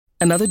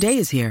Another day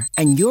is here,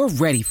 and you're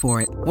ready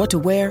for it. What to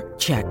wear?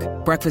 Check.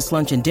 Breakfast,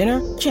 lunch, and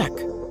dinner? Check.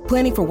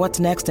 Planning for what's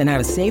next and how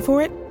to save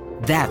for it?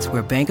 That's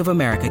where Bank of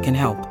America can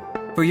help.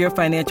 For your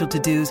financial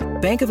to-dos,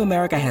 Bank of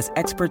America has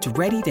experts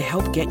ready to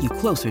help get you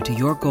closer to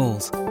your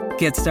goals.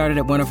 Get started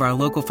at one of our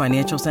local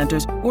financial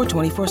centers or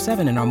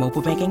 24/7 in our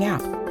mobile banking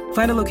app.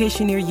 Find a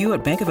location near you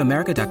at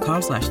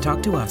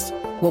bankofamerica.com/talktous.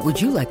 What would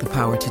you like the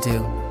power to do?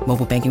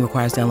 Mobile banking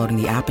requires downloading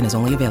the app and is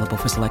only available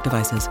for select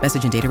devices.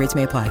 Message and data rates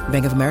may apply.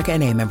 Bank of America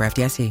N.A., member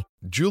FDIC.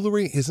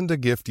 Jewelry isn't a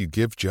gift you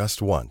give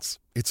just once.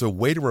 It's a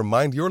way to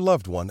remind your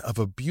loved one of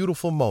a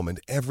beautiful moment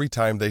every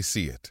time they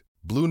see it.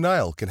 Blue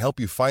Nile can help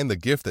you find the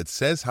gift that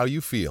says how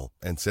you feel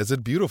and says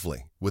it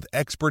beautifully, with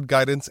expert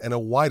guidance and a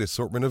wide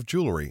assortment of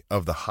jewelry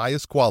of the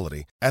highest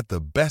quality at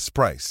the best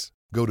price.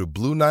 Go to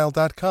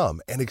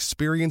BlueNile.com and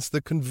experience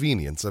the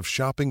convenience of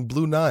shopping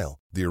Blue Nile,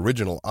 the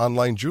original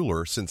online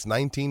jeweler since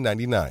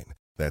 1999.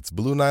 That's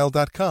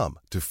BlueNile.com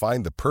to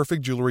find the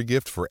perfect jewelry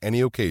gift for any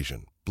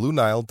occasion.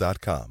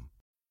 BlueNile.com.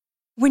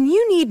 When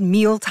you need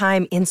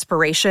mealtime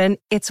inspiration,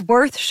 it's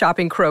worth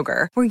shopping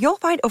Kroger, where you'll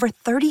find over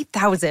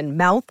 30,000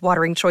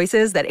 mouth-watering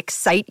choices that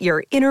excite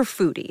your inner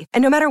foodie.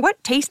 And no matter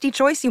what tasty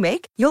choice you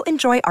make, you'll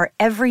enjoy our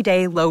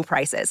everyday low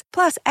prices,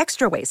 plus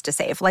extra ways to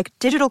save, like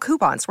digital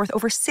coupons worth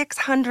over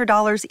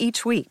 $600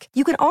 each week.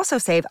 You can also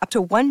save up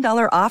to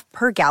 $1 off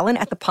per gallon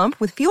at the pump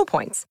with fuel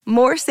points.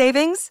 More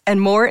savings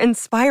and more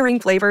inspiring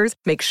flavors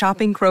make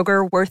shopping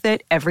Kroger worth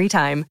it every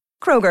time.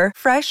 Kroger,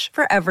 fresh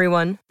for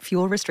everyone.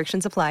 Fuel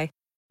restrictions apply.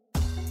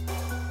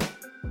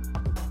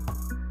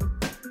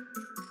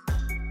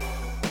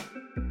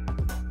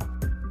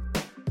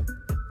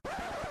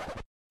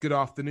 Good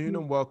afternoon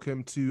and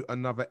welcome to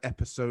another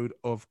episode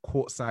of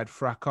Courtside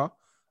Fracas,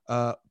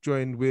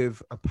 joined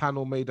with a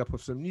panel made up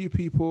of some new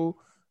people,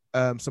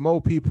 some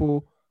old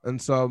people,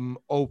 and some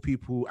old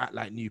people act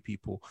like new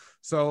people.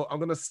 So I'm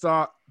going to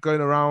start going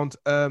around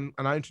and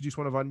I introduce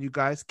one of our new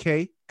guys,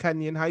 Kay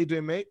Canyon. How you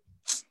doing, mate?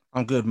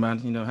 I'm good,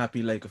 man. You know,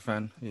 happy Laker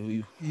fan.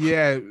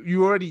 Yeah,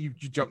 you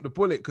jumped the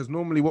bullet, because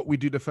normally what we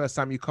do the first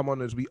time you come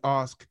on is we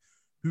ask,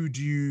 who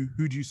do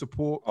you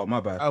support? Oh, my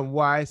bad. And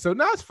why? So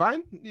now it's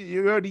fine.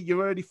 You're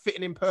already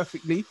fitting in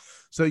perfectly.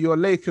 So you're a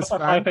Lakers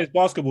fan. How he plays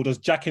basketball,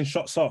 just jacking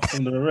shots off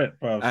from the rip,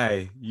 bro.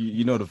 Hey,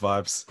 you know the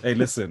vibes. Hey,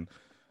 listen,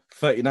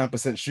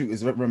 39%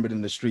 shooters remembered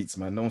in the streets,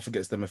 man. No one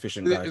forgets them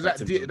efficient guys.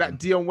 Is that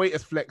Dion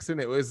Waiters flex,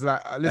 innit? It was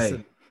like,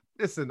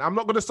 listen, I'm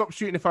not gonna stop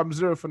shooting if I'm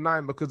 0 for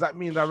 9, because that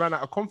means I ran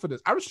out of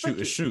confidence. I respect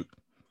it. Shoot.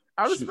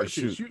 I respect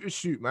it.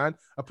 Shoot, man.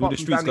 Who the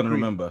streets gonna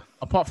remember?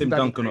 Apart from Tim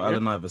Danny Duncan Green, or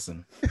Allen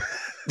Iverson.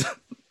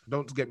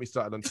 Don't get me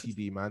started on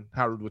TD, man.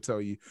 Harold will tell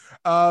you.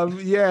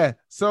 Yeah.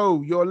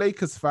 So you're a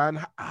Lakers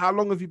fan. How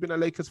long have you been a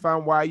Lakers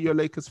fan? Why are you a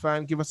Lakers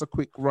fan? Give us a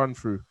quick run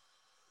through.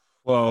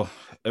 Well,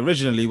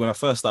 originally when I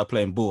first started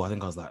playing ball, I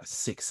think I was like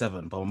 6,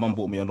 7. But my mum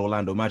bought me an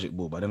Orlando Magic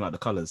ball, but I didn't like the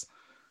colors.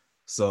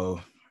 So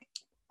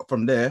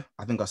from there,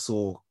 I think I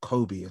saw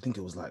Kobe. I think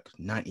it was like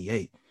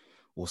 98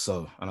 or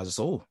so, and I just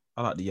saw,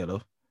 I like the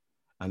yellow.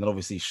 And then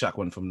obviously Shaq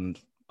went from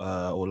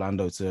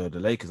Orlando to the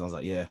Lakers. I was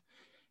like, yeah,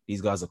 these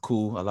guys are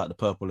cool. I like the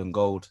purple and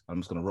gold. I'm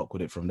just going to rock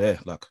with it from there.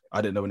 Like,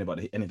 I didn't know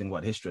anything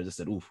about the history. I just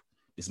said, oof,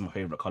 this is my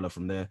favorite color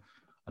from there.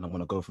 And I'm going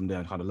to go from there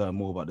and kind of learn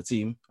more about the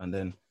team. And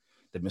then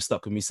they've been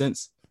stuck with me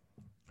since.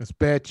 It's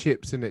bare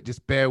chips, innit?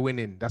 Just bare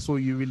winning. That's all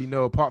you really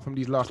know, apart from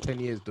these last 10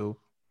 years, though.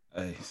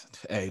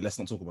 Hey, let's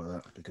not talk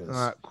about that, because all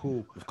right,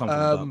 cool. We've come from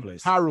a dark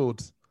place.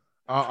 Harold,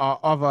 our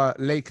other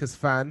Lakers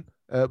fan,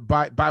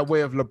 by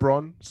way of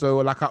LeBron. So,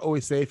 like I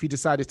always say, if he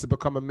decided to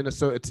become a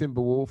Minnesota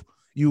Timberwolf,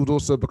 you would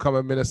also become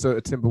a Minnesota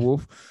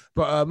Timberwolf.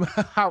 But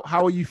how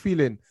are you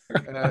feeling?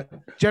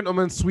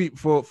 Gentleman sweep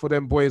for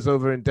them boys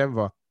over in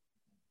Denver.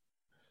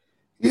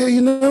 Yeah,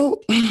 you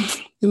know,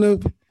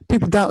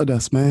 people doubted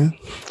us, man.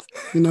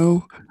 You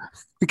know,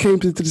 we came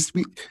into this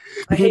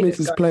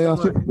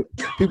playoff.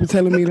 People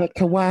telling me like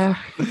Kawhi.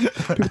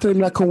 People telling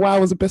me like Kawhi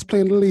was the best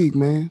player in the league,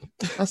 man.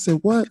 I said,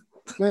 what,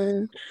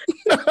 man?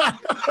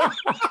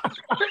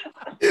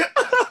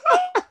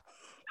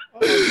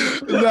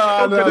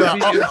 No,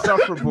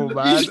 insufferable,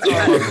 man.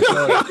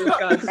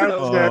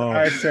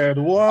 I said,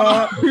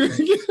 what?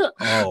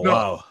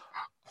 Wow.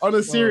 On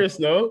a serious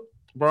note,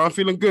 bro, I'm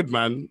feeling good,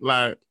 man.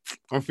 Like,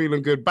 I'm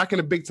feeling good. Back in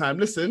the big time.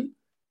 Listen,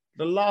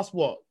 the last,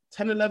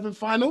 10, 11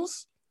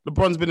 finals?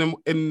 LeBron's been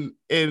in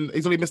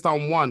he's only missed out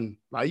on 1.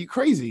 Like, are you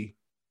crazy?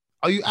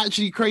 Are you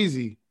actually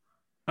crazy?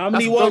 How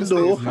many won,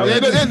 though? Don't worry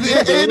about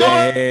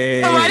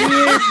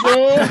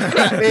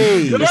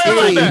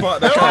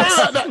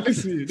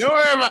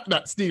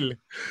that, Steele.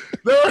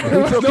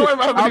 Don't worry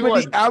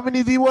about how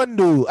many he won,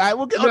 though?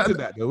 We'll get onto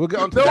that, though.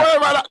 Don't worry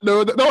about that.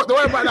 No, don't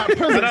worry about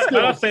that.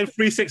 I'm saying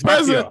 3-6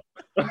 Mafia.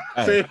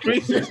 Say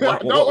 3-6.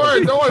 Don't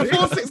worry.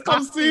 4-6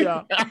 comes to you.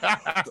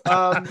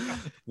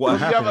 What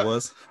happened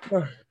was,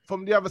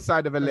 from the other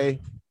side of LA,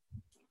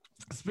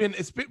 it's been.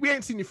 We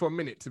ain't seen you for a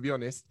minute, to be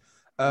honest.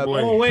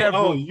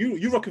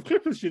 You rock with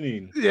Clippers,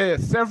 Janine. Yeah,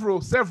 several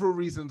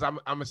reasons.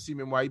 I'm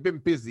assuming why you've been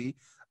busy.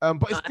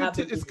 But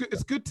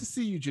it's good to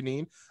see you,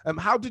 Janine.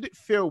 How did it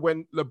feel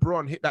when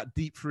LeBron hit that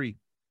deep 3?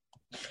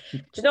 Do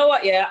you know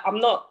what? Yeah, I'm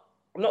not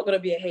gonna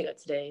be a hater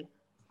today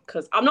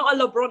because I'm not a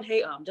LeBron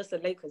hater. I'm just a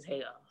Lakers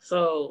hater.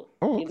 So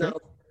you know,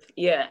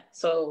 yeah.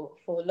 So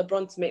for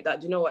LeBron to make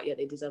that, do you know what? Yeah,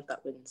 they deserve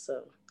that win.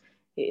 So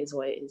it is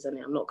what it is,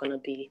 and I'm not gonna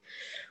be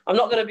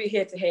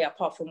here to hate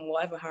apart from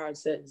whatever Harold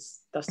says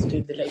that's to do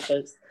with the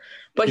Lakers.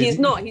 But he's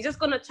not. He's just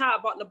gonna chat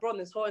about LeBron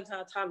this whole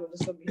entire time. I'm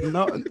just gonna be here.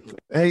 No,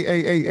 hey,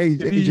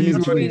 Janine.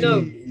 That's what you know.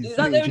 Is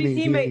that the only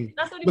teammate?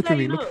 That's the only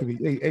player you know. Look at me.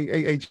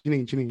 Hey,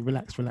 Janine,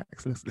 relax.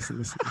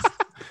 Listen.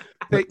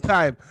 Take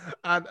time.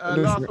 And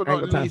last but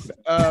not least,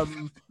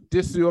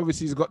 Disu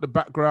obviously has got the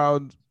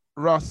background.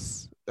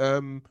 Russ,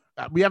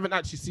 we haven't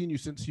actually seen you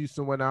since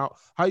Houston went out.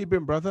 How you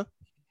been, brother?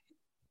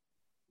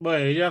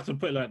 Boy, you have to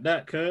put it like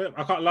that, Kurt.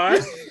 I can't lie.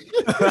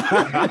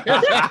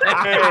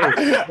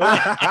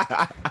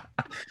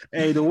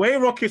 Hey, the way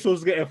Rockets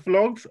was getting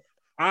flogged,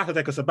 I had to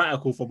take a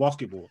sabbatical for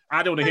basketball.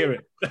 I don't want to hear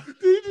it.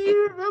 Did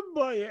you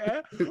remember,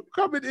 yeah?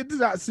 Coming into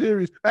that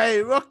series.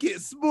 Hey,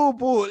 Rockets, small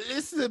ball.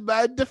 Listen,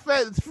 man,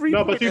 defense, free.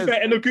 No, but to be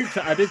fair, in the group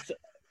chat, I did.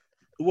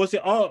 Was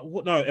it?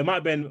 Oh, no, it might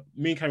have been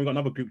me and Cameron got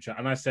another group chat,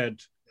 and I said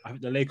I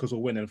think the Lakers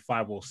will win in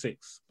 5 or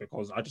 6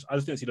 because I just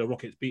didn't see the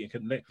Rockets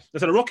beating. They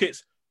said the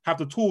Rockets have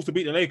the tools to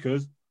beat the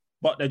Lakers,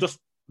 but they're just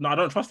I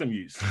don't trust them.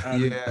 Use I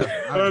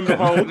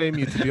don't blame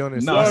you, to be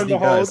honest.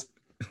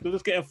 They're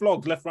just getting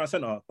flogged left, right,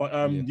 center.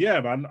 But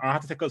yeah, man, I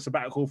had to take a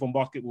sabbatical from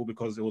basketball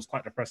because it was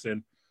quite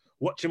depressing.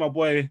 Watching my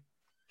boy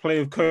play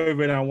with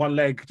COVID and one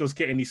leg, just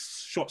getting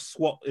these shots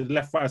swapped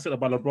left, right, center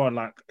by LeBron,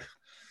 like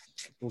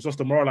it was just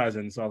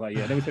demoralizing. So I was like,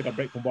 yeah, let me take a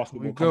break from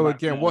basketball. We go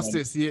again. What's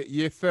this?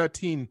 Year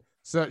 13.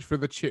 Search for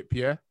the chip.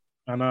 Yeah.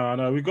 I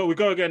know. We go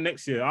again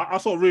next year. I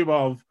saw a rumor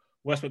of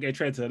Westbrook getting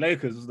traded to the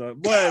Lakers. Was like,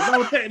 boy,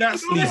 no, take that.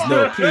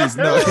 Please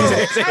no.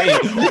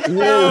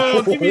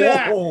 Whoa, give me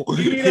that.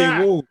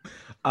 Whoa.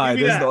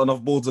 There's not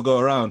enough ball to go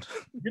around.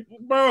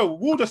 Bro,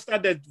 we'll just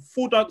stand there,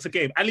 4 dunks a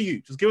game.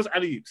 Alley-oops. Just give us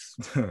alley-oops.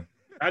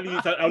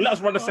 Alley-oops. Let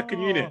us run the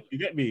second unit. You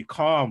get me?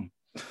 Calm.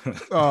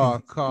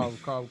 Calm.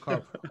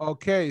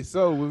 Okay,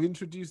 so we've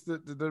introduced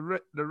the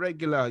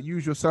regular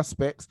usual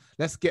suspects.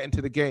 Let's get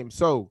into the game.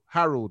 So,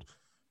 Harold,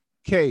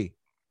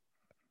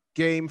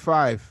 Game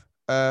 5.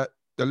 The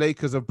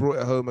Lakers have brought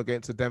it home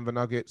against the Denver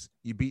Nuggets.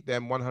 You beat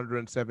them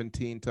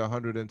 117 to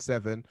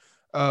 107.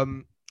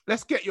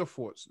 Let's get your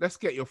thoughts.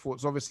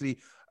 Obviously,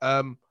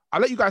 I'll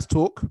let you guys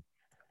talk.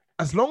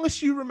 As long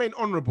as you remain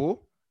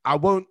honorable, I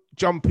won't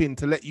jump in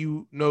to let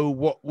you know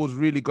what was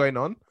really going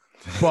on.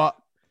 But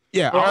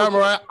yeah, I'm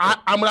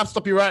gonna have to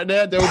stop you right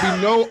there. There will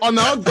be no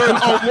honor going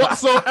on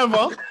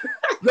whatsoever.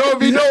 There will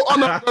be no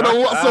honor going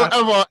on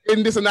whatsoever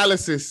in this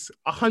analysis.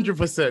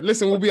 100%.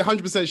 Listen, we'll be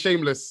 100%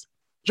 shameless.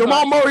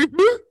 Jamal Murray,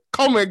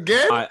 come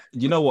again.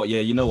 You know what?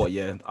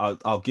 Yeah.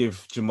 I'll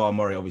give Jamal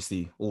Murray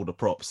obviously all the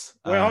props.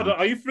 Wait, hold on.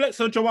 Are you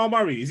flexing on Jamal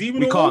Murray? Is he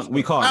even? We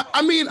can't.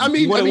 I mean,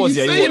 you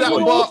say that,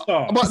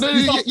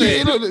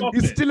 but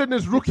he's still in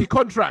his rookie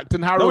contract,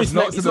 and Harold. No, he's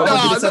not. He's got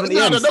 170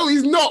 M's. No,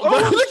 he's not.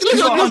 Bro.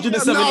 He's got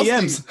 170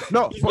 M's.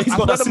 No, he's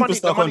got that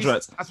superstar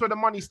contract. That's where the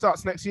money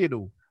starts next year,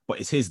 though.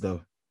 But it's his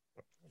though.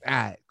 All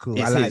right, cool.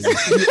 It's I like it.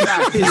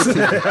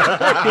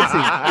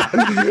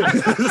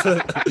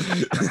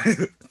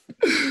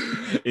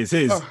 It's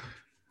his.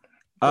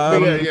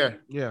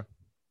 Yeah.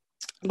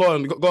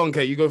 Go on,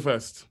 Kate. You go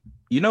first.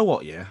 You know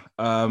what? Yeah.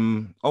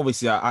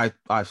 Obviously, I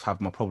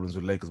have my problems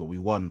with Lakers, but we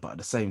won. But at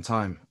the same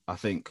time, I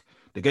think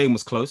the game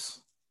was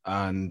close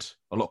and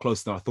a lot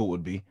closer than I thought it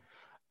would be.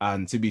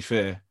 And to be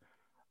fair,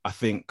 I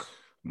think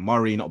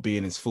Murray not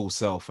being his full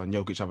self and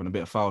Jokic having a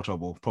bit of foul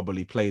trouble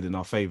probably played in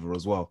our favor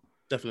as well.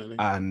 Definitely.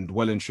 And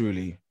well and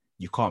truly,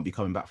 you can't be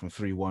coming back from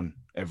 3-1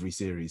 every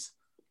series.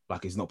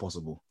 Like, it's not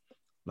possible.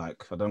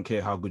 Like, I don't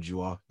care how good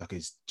you are. Like,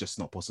 it's just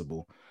not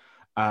possible.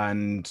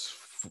 And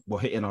we're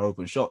hitting our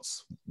open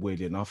shots,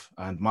 weirdly enough.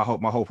 And my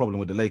whole problem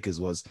with the Lakers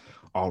was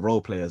our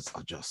role players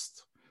are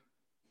just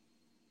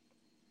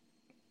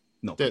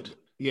not good.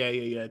 Yeah.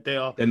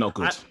 They're not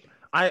good.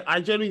 I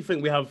genuinely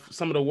think we have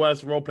some of the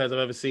worst role players I've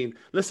ever seen.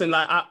 Listen,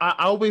 like I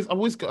always, I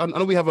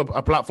know we have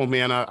a platform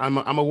here, and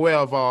I'm aware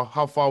of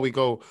how far we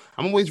go.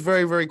 I'm always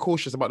very, very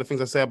cautious about the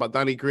things I say about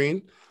Danny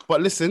Green.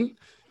 But listen,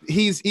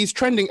 he's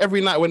trending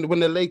every night when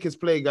the Lakers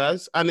play,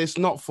 guys, and it's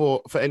not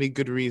for any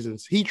good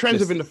reasons. He trends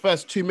within the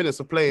first 2 minutes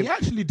of playing. He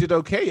actually did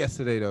okay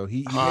yesterday, though.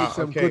 He made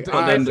some good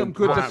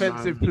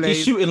defensive plays.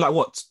 He's shooting like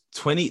what,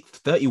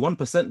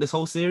 31% this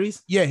whole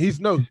series? Yeah, he's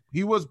bad.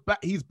 He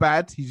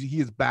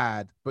is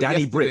bad. But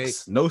Danny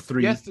Bricks, no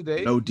 3,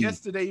 no D.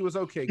 Yesterday he was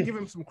okay. Give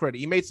him some credit.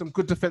 He made some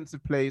good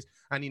defensive plays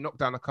and he knocked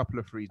down a couple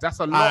of threes. That's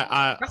a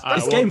lot.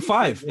 That's game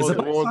 5. It's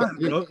about time,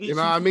 you know what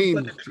I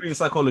mean? Extreme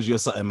psychology or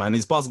something, man.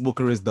 His basketball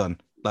career is done.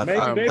 Like,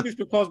 maybe it's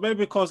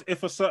because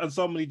if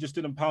somebody just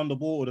didn't pound the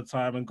ball all the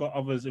time and got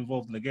others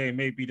involved in the game,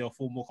 maybe they'll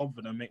feel more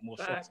confident and make more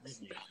shots.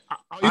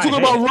 Are you talking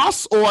about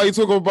Russ or are you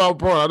talking about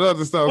Bron? I don't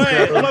understand.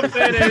 What I'm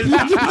saying is, you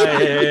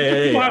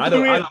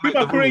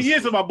got career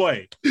years of my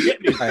boy. Get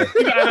me? You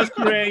got Adam's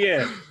career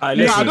year. I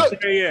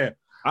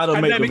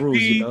don't make the rules.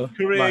 You know?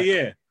 Career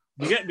year.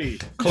 You get me?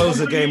 Close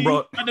the game,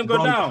 bro. Let them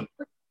go down.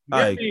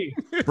 Aye,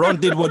 Bron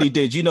did what he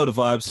did. You know the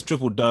vibes.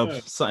 Triple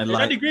dub, something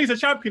like. Danny Green's a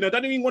champion.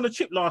 Danny Green won a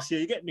chip last year.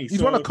 You get me?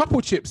 He's won a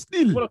couple chips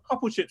still. He's won a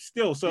couple chips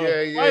still. So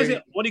why is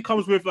it when he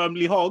comes with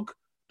Lee Hogg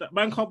that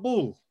man can't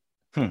ball?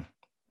 The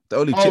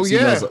only chips he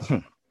knows.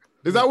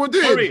 Is that what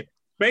did? Sorry.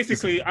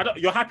 Basically,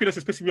 your happiness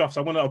is pissing me off,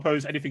 so I'm going to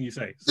oppose anything you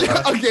say. So,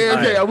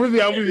 okay, I'm with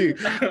you.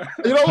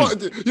 You know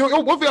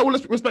what? One thing I will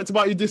respect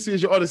about you this year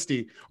is your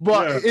honesty.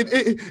 But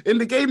in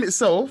the game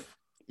itself,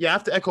 I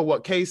have to echo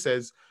what Kay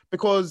says,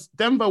 because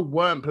Denver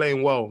weren't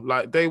playing well.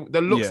 Like the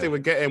looks they were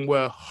getting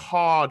were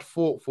hard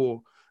fought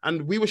for,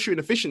 and we were shooting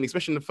efficiently,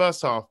 especially in the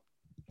first half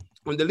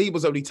when the lead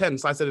was only 10.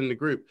 So I said in the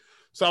group.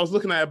 So I was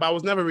looking at it, but I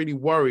was never really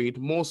worried,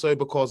 more so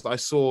because I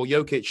saw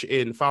Jokic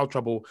in foul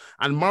trouble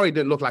and Murray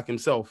didn't look like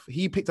himself.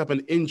 He picked up an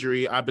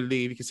injury, I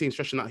believe. You can see him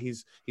stretching out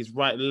his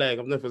right leg.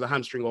 I don't know if it was a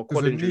hamstring or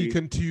quad injury. Knee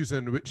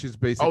contusion, which is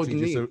basically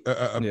just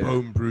a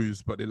bone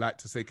bruise, but they like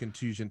to say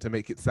contusion to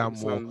make it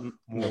sound more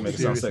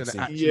serious than it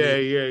actually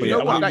is. You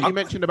know what that you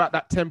mentioned about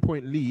that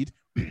 10-point lead?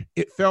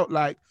 It felt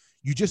like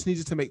you just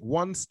needed to make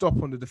one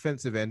stop on the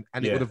defensive end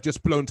and it would have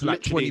just blown to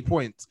like 20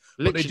 points.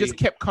 But they just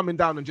kept coming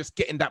down and just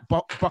getting that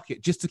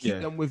bucket just to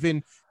keep them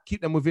within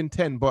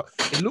 10. But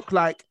it looked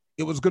like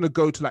it was going to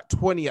go to like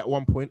 20 at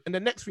one point. And the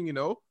next thing you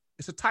know,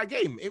 it's a tie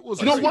game. It was.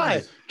 Do you know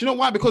why? Do you know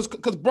why? Because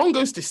Bron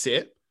goes to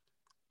sit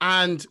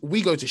and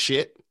we go to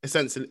shit,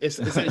 essentially.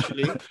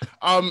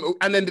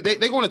 And then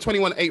they go on a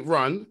 21-8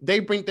 run.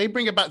 They bring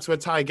it back to a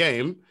tie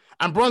game.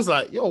 And Bron's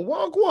like, yo,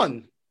 what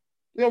one?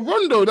 Yo,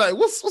 Rondo, like,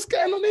 what's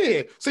going on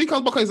here? So he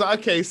comes back and he's like,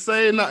 okay,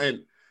 say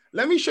nothing.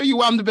 Let me show you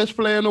why I'm the best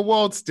player in the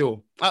world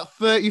still. At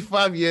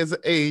 35 years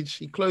of age,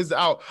 he closed it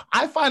out.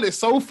 I find it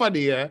so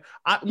funny,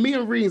 me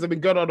and Reams have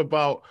been going on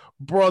about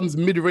Bron's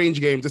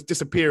mid-range game just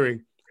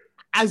disappearing.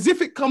 As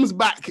if it comes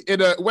back in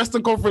a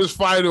Western Conference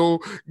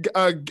final,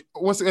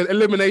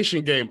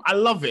 elimination game. I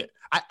love it.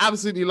 I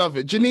absolutely love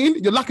it.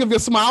 Janine, your lack of your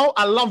smile,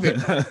 I love it.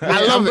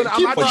 I love it.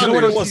 I'm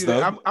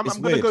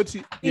going to go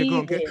to... Yeah, go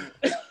on, okay.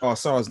 Oh,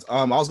 sorry.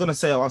 I was going to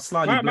say, I was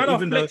slightly...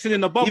 even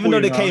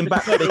though they came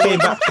back from what?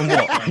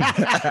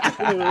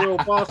 Real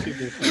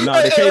basketball.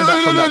 No, they came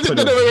back from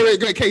that.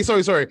 Wait, okay,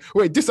 sorry.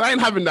 Wait, I ain't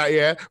having that,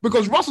 yeah?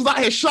 Because Russ was out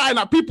here shouting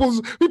at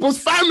people's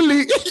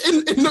family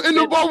in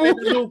the bubble.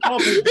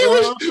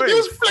 He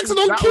was flexing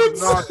on kids.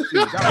 That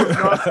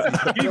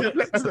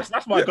was nasty.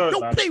 That's my goat,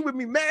 Don't play with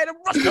me, man.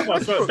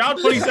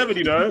 Down 27,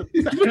 you know.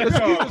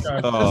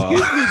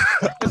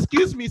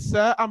 Excuse me,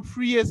 sir. I'm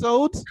 3 years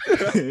old. So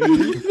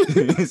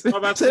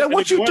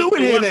what you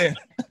doing here then?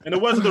 In the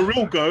words of the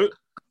real GOAT,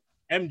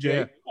 MJ.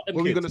 Yeah. What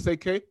were you going to say,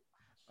 Kay?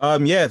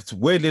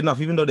 Weirdly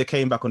enough, even though they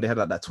came back when they had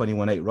like that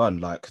 21-8 run,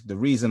 like the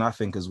reason I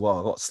think as well,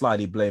 I got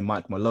slightly blame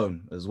Mike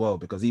Malone as well,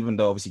 because even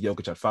though obviously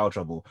Jokic had foul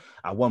trouble,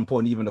 at one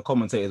point even the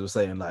commentators were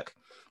saying like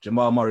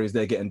Jamal Murray is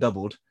there getting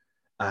doubled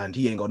and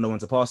he ain't got no one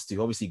to pass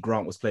to. Obviously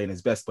Grant was playing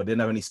his best, but they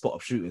didn't have any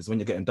spot-up shooters. When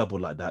you're getting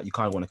doubled like that, you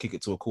kind of want to kick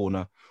it to a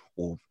corner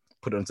or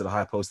put it into the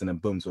high post and then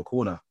boom to a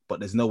corner, but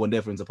there's no one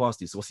there for him to pass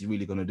to. So what's he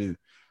really going to do?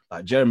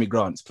 Like Jeremy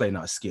Grant's playing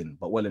out of skin,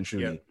 but well and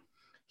truly,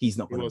 he's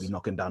not going to be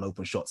knocking down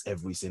open shots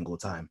every single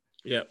time.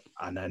 Yeah.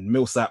 And then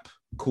Millsap,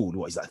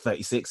 cool. He's like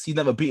 36. He's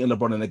never beaten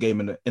LeBron in a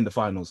game in the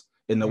finals,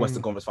 in the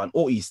Western Conference final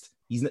or East.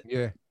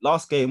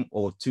 Last game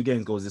or 2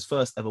 games ago was his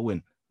first ever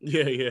win.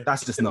 Yeah.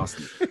 That's just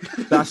nasty.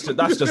 That's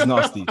just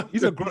nasty.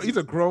 He's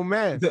a grown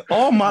man.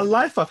 All my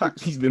life,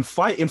 he's been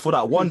fighting for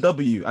that 1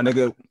 W and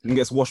then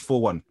gets washed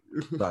 4-1.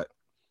 Like,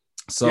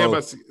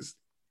 so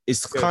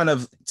it's kind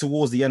of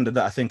towards the end of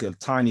that. I think a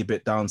tiny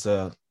bit down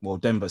to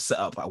Denver set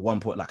up at one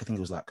point. Like I think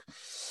it was like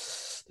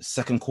the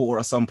second quarter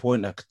at some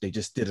point. Like they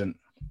just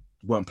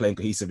weren't playing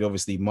cohesively.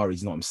 Obviously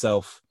Murray's not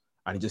himself,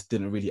 and it just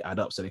didn't really add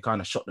up. So they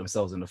kind of shot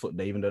themselves in the foot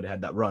there, even though they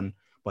had that run.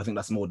 But I think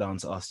that's more down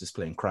to us just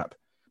playing crap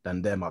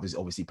than them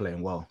obviously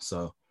playing well.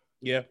 So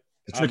yeah,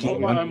 it's tricky.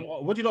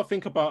 What do you not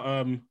think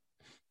about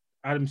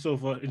Adam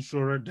Silver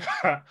ensuring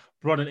that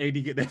Bron and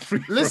AD get their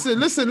free?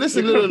 Listen. About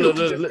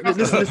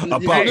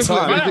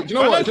time. You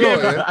know what?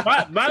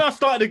 Man, I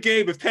started the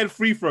game with 10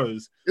 free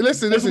throws.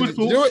 Listen. Do you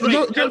know what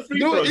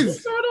it is?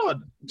 What's going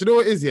on? Do you know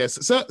what it is? Yes,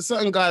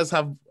 certain guys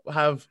have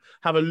a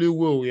Lou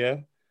Will. Yeah,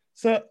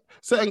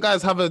 certain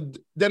guys have a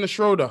Dennis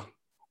Schroeder.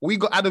 We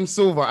got Adam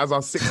Silver as our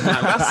 6th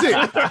man. That's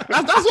it.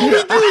 That's what we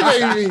do,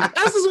 baby.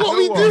 That's just what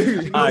we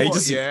do.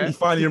 He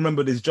finally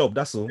remembered his job.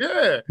 That's all.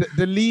 Yeah.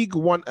 The league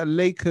won a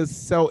Lakers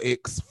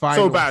Celtics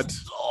final. So bad.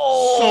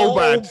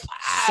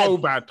 So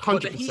bad.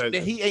 100%.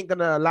 The Heat ain't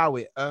gonna allow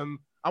it. I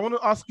want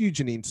to ask you,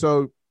 Janine.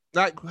 So,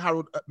 like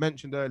Harold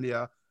mentioned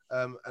earlier,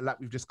 and like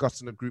we've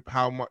discussed in the group,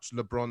 how much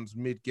LeBron's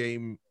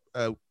mid-game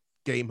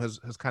game has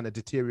kind of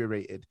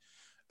deteriorated.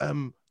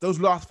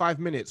 Those last 5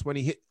 minutes when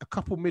he hit a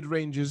couple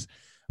mid-ranges.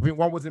 I think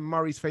one was in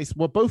Murray's face.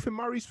 Well, both in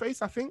Murray's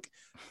face, I think.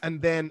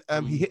 And then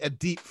he hit a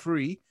deep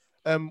 3.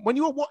 When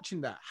you were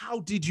watching that,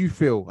 how did you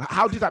feel?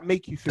 How did that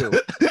make you feel?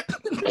 You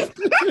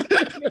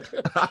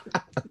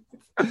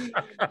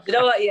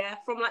know what? Yeah,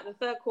 from like the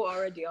third quarter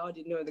already, I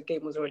already know the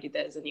game was already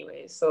theirs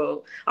anyway.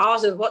 So I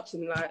was just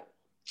watching like,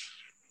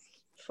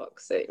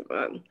 fuck's sake,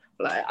 man.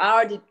 Like I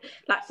already,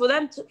 like for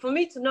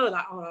me to know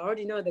that, I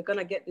already know they're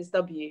gonna get this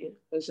W.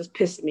 It's just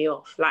pissing me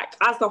off. Like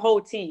as the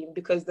whole team,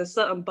 because there's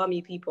certain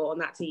bummy people on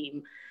that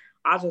team.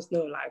 I just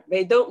know like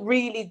they don't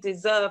really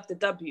deserve the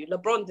W.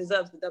 LeBron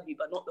deserves the W,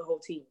 but not the whole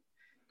team.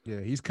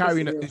 Yeah, he's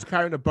carrying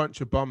a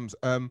bunch of bums.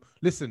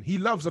 Listen, he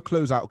loves a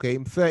closeout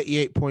game.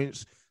 38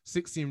 points,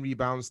 16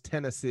 rebounds,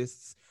 10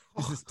 assists.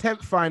 This is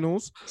 10th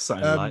finals.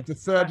 The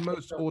third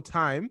most all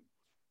time.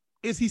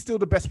 Is he still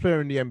the best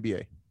player in the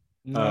NBA?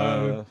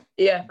 No.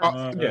 Yeah.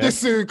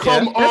 Listen,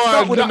 come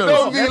on.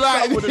 Don't be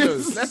like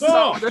this. Let's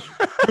start.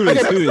 Who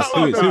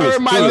is?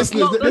 My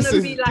listeners,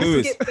 listen.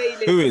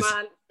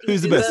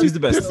 Who's the best? Who's the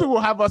best? This will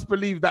have us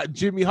believe that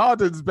Jimmy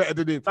Harden's better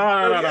than him.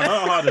 No, not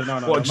Harden.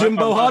 No. What,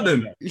 Jimbo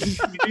Harden? He's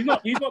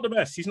not the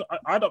best. He's not.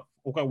 I don't.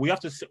 Okay, we have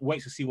to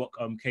wait to see what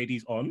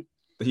KD's on.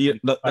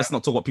 Let's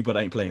not talk about people that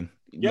ain't playing.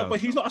 Yeah, but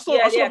he's not. I still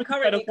think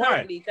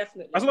currently,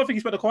 definitely. I still don't think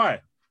he's better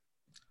quiet.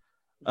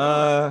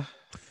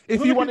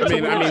 If you wanted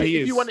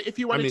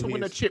to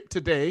win a chip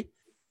today,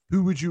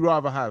 who would you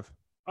rather have?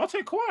 I'll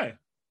take Kawhi.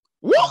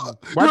 What?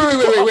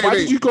 Wait. Why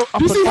did you go up?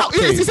 Do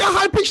you see how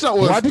high pitched that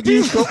was? Why did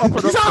you go up and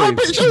up? How high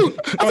pitched?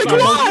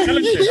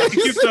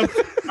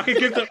 I could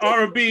give them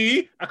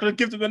R&B. I could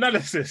give them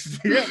analysis.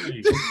 You get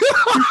me?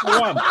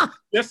 2-1.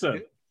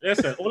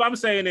 Listen. All I'm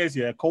saying is,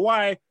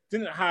 Kawhi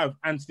didn't have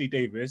Anthony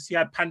Davis. He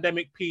had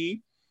Pandemic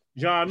P.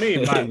 You know what I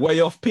mean? Like,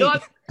 way off P.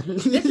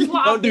 This is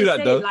what Don't do that,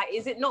 saying. though. Like,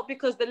 is it not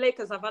because the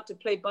Lakers have had to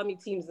play bummy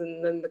teams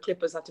and then the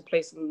Clippers had to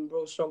play some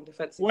real strong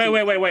defensive teams?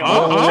 Wait. Let's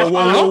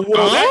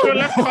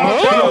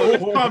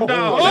calm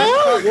down.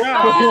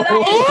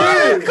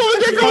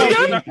 Come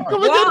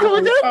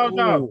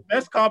again.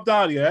 Let's calm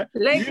down, yeah?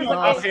 Lakers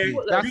are out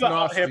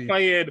here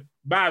playing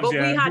Babs, but we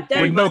had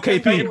with no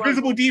KP.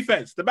 Invisible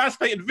defense. The man's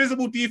playing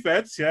invisible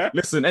defense, yeah?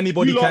 Listen,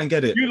 anybody can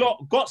get it. You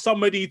lot got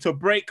somebody to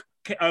break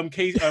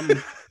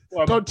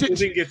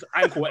Porzingis'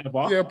 ankle,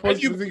 whatever. Yeah,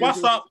 and you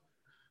bust up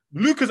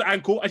Luka's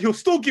ankle, and he'll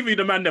still give you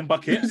the man them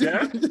buckets,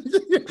 yeah.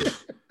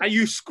 And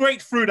you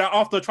scraped through that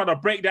after trying to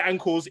break their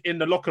ankles in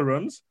the locker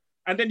rooms,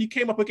 and then you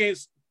came up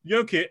against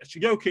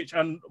Jokic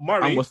and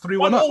Murray, and was 3-1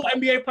 one up. all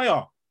NBA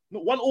player,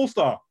 one All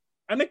Star,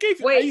 and they gave.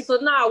 So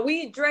now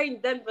we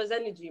drained Denver's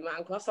energy,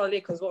 man. That's our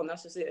Lakers won.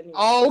 That's just it. Anyway.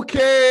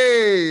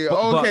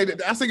 Okay,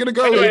 that's gonna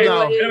go with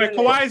now. Anyway,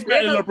 Kawhi's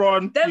better than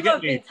LeBron.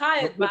 Denver's been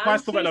tired, man.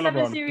 Kawhi's still better than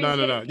LeBron.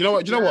 No.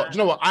 You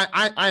know what?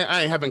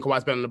 I ain't having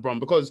Kawhi's better than LeBron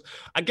because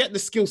I get the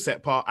skill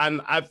set part,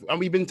 and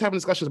we've been having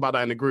discussions about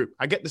that in the group.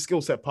 I get the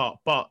skill set part,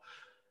 but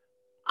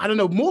I don't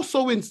know, more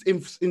so in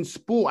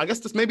sport. I guess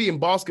just maybe in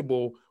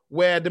basketball,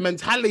 where the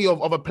mentality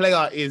of a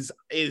player is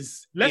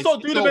let's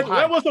not do the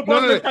where was the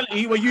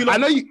mentality where you? I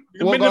know you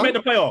didn't make the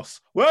playoffs.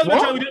 Where was the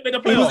mentality we didn't make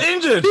the playoffs? He was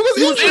injured. He was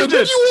injured.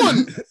 Did you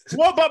won?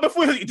 What about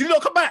before? Did he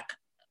not come back?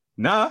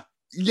 Nah.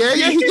 Yeah,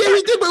 he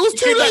did, but it was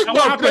too late,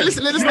 bro.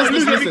 Listen. No.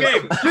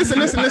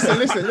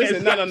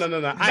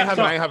 I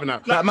ain't having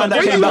that. That man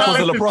that came back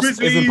was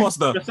an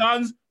imposter. The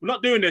Suns, we're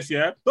not doing this,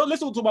 yeah? But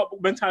let's talk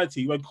about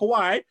mentality. When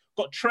Kawhi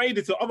got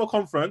traded to other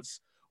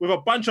conference with a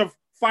bunch of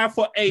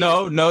 5'8".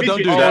 No, don't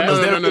do that.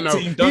 No.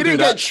 He didn't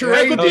get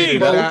traded.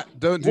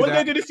 Don't do what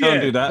that. did they do this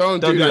year? Don't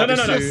do that.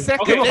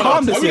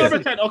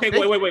 No. Okay,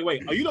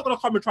 wait. Are you not going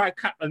to come and try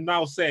and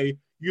now say,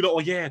 you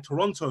know,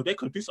 Toronto, they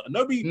could do something.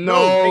 No.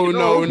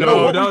 Don't do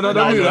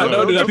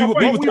that. People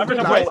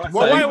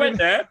Kawhi went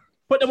there,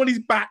 put them on his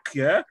back,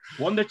 yeah,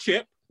 won the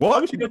chip.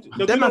 What?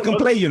 That man can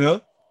play, you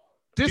know.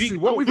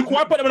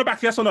 Kawhi put them on the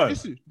back, yes or no?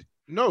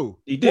 No.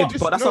 He did,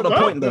 but that's not the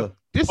point, though.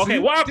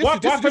 What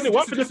happened in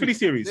the Philly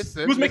series?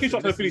 Who's making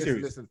shots in the Philly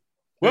series?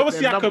 Where was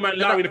Siakam and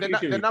Larry in the Philly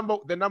series?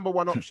 The number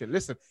one option.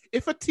 Listen,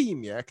 if a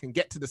team can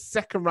get to the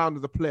second round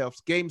of the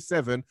playoffs, Game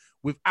 7,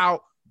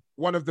 without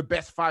one of the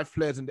best 5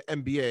 players in the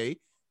NBA,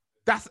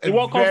 that's in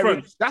what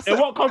conference? In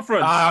what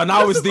conference?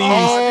 Now it's the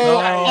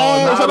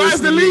East. So that's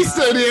the least,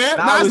 yeah.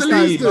 That's the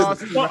least.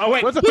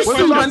 Was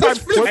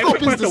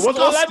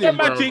Orlando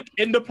Magic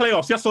in the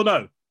playoffs? Yes or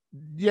no?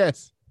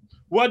 Yes.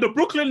 Were the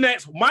Brooklyn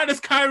Nets minus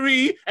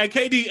Kyrie and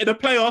KD in the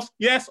playoffs?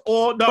 Yes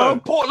or no? Bro,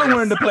 Portland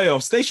were in the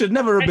playoffs. They should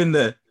never have been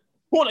there.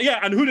 Portland, yeah.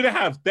 And who do they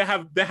have? They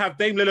have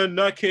Dame Lillard,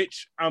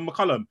 Nurkic, and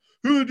McCollum.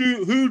 Who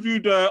do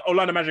the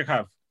Orlando Magic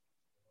have?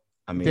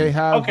 I mean, they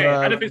have. Okay,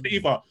 I don't think it's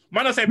either.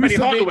 Man, I say Penny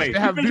Hardaway.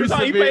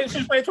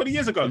 He played 20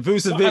 years ago.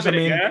 Vucevic, I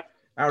mean,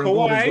 Aaron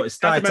Gordon's got his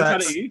thigh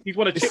tats. He's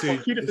won a chip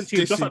from 2 different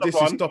teams, just like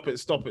LeBron.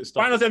 Stop it.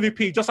 Finals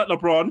MVP, just like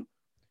LeBron.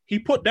 He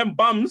put them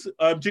bums,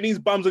 Janine's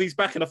bums on his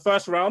back in the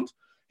first round.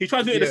 He tried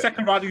to do it in the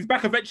second round. He's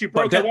back eventually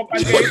broke it.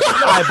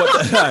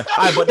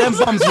 But them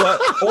bums were.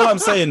 All I'm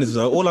saying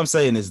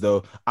is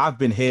though, I've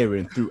been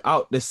hearing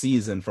throughout the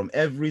season from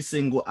every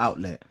single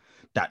outlet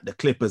that the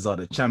Clippers are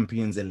the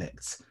champions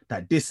elect.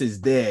 That this is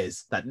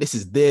theirs. That this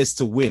is theirs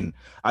to win.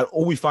 And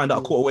all we find out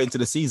a quarter way into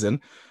the season,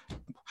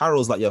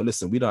 Harold's like, yo,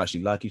 listen, we don't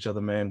actually like each other,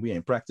 man. We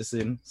ain't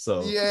practicing.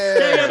 So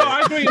Yeah, no,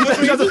 I agree. he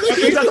tries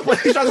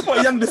to put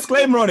a young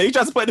disclaimer on it. He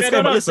tries to put a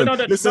disclaimer. Listen,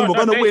 we're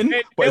gonna win,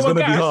 but it's gonna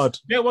be hard.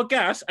 They were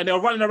gas and they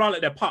were running around like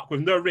their puck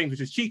with no rings,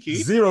 which is cheeky.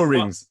 Zero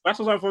rings. That's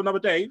what's on for another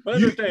day. But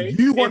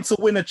you want to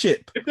win a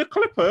chip? If the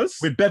Clippers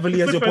with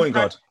Beverly as your point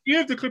guard,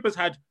 if the Clippers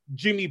had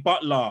Jimmy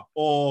Butler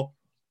or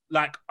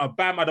like a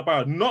Bam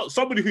Adebayo, not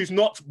somebody who's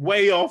not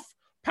way off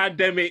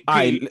pandemic.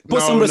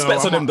 Put some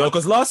respect on him though,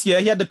 because last year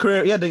he had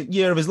the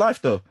year of his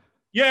life though.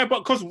 Yeah, but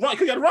because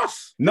he had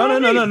Russ. No.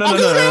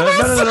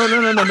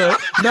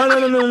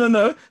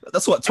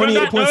 That's what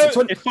 28 points.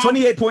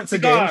 28 points a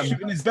game,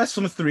 shooting his best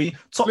from three,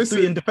 top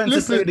 3 in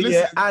defensive player of the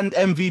year and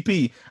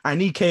MVP,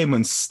 and he came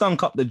and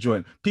stunk up the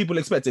joint. People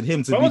expected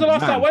him to. When was the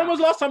last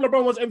time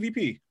LeBron was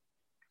MVP?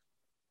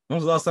 When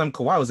was the last time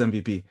Kawhi was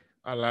MVP?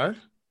 I lied.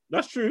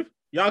 That's true.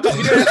 Yeah, I got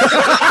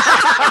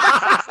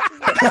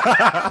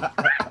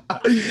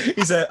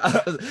He said,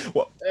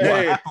 what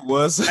happened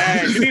was...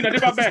 I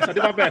did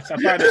my best. I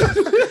tried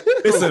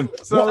it. Listen,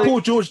 what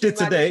Paul George did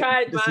today,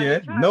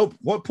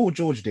 what Paul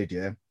George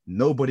did,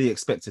 nobody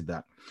expected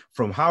that.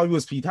 From how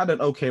he'd had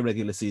an okay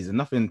regular season,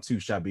 nothing too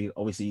shabby.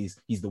 Obviously,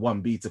 he's the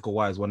 1B to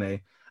Kawhi's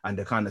 1A, and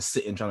they're kind of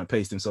sitting, trying to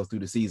pace themselves through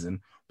the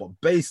season. But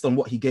based on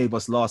what he gave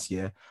us last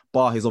year,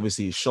 bar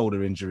his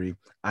shoulder injury,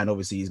 and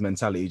obviously his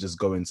mentality just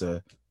going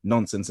to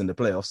nonsense in the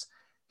playoffs,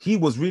 he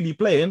was really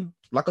playing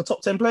like a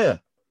top 10 player.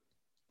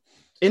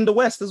 In the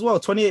West as well,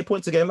 28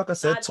 points a game, like I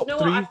said, top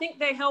 3. I think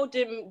they held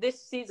him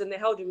this season. They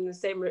held him in the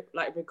same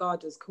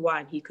regard as Kawhi,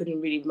 and he couldn't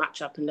really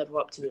match up and level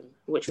up to him,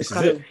 which was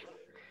kind of.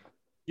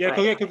 Yeah,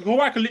 because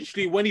Kawhi can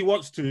literally, when he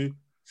wants to,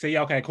 say,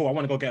 yeah, okay, cool, I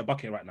want to go get a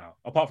bucket right now.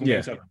 Apart from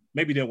Game 7,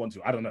 maybe they don't want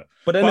to. I don't know.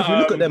 But then if you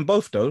look at them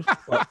both, though,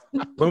 like,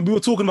 when we were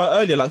talking about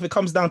earlier, like if it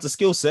comes down to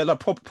skill set, like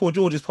Paul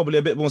George is probably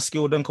a bit more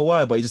skilled than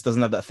Kawhi, but he just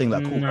doesn't have that thing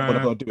like, cool, I'm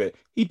gonna go do it.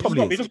 He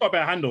just got a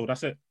better handle.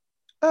 That's it.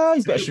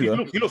 He's better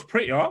shooter. He looks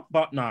prettier,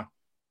 but nah.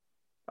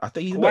 I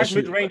think he's Kawhi's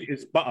mid-range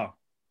is butter.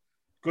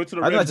 Go to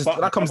the rim.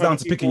 That comes down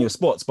to picking your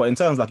spots, but in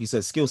terms, like you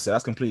said, skill set,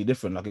 that's completely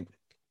different. Like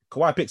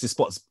Kawhi picks his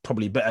spots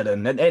probably better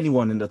than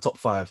anyone in the top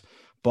 5,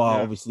 but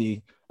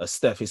obviously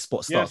Steph, his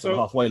spot starts at the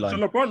halfway line. So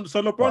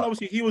LeBron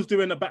obviously he was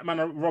doing a Batman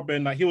and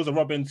Robin, like he was a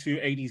Robin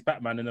to AD's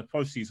Batman in the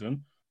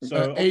postseason.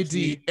 So AD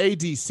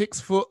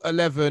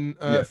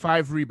 6'11",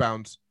 5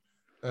 rebounds.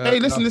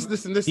 Hey, listen.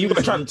 He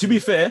was trying. To be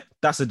fair,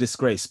 that's a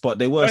disgrace. But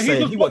they were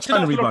saying he was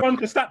trying to rebound.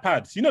 The stat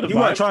pads, you know the he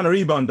wasn't trying to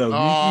rebound though. You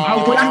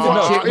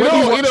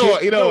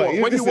know what?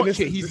 When you watch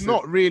it, he's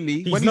not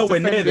really. He's nowhere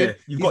near there.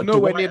 He's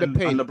nowhere near the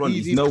paint.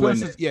 He's nowhere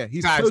near. Yeah,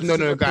 he's guys.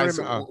 No, guys.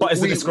 But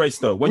it's a disgrace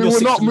though. We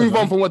will not move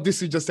on from what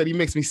this just said. He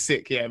makes me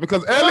sick. Yeah,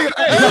 because earlier,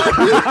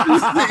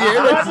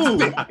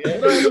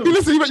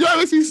 listen, you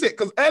makes me sick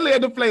because earlier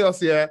in the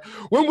playoffs,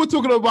 when we're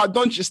talking about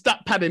Doncic stat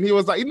padding, he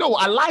was like, you know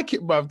what, I like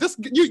it, bruv. Just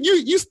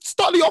you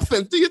start the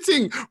offense, do your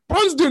thing.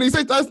 Bron's doing it.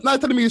 He's now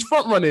telling me he's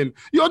front running.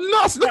 You're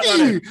nasty. Look at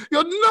you.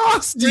 You're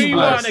nasty.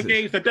 3-1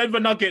 against the Denver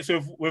Nuggets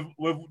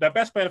with their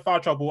best player in foul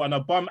trouble and a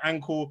bum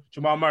ankle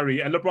Jamal Murray,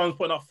 and LeBron's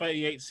putting up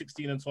 38,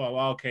 16, and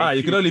 12. Okay.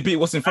 You can only beat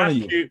what's in front of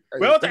you.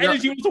 Where's the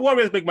energy with the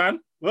Warriors, big man?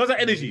 Where's the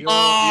energy?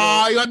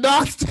 You're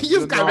nasty.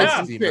 You're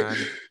nasty, man.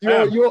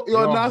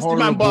 You're nasty,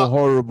 man. But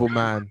horrible,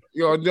 man.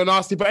 You're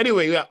nasty. But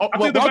anyway, I'll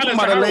talking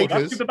about the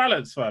Lakers. The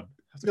balance, fam.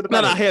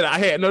 No, I hear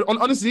that. No,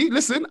 honestly,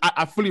 listen,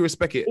 I fully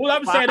respect it. All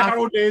I'm saying,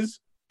 Harold, is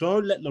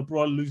don't let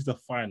LeBron lose the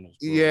finals.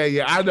 Bro.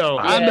 Yeah, I know.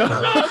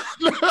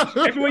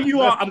 Everywhere you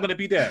are, I'm gonna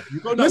be there. You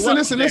go listen.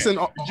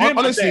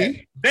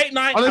 Honestly, date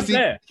night, honestly,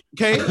 I'm there.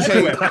 Okay,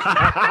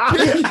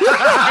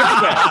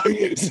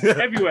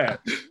 everywhere.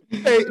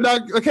 Hey, now,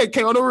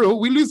 okay. On the real,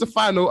 we lose the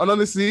final, and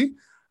honestly,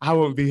 I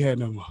won't be here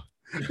no more.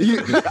 You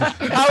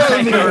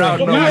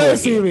won't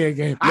see me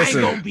again.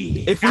 Listen,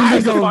 if we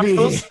lose the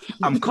finals,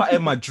 I'm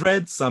cutting my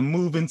dreads. I'm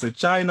moving to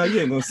China.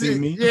 You ain't gonna see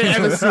me. You ain't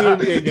ever see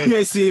me again. You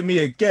ain't seeing me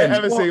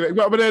again.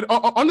 But then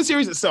on the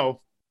series itself,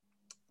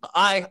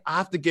 I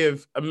have to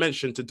give a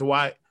mention to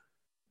Dwight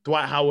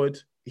Howard.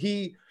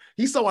 He's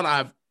someone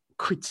I've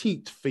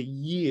critiqued for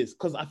years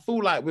because I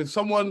feel like with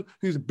someone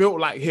who's built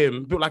like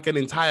him, built like an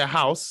entire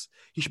house,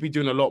 he should be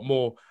doing a lot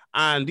more.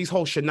 And these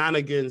whole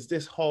shenanigans,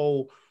 this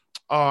whole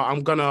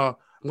I'm gonna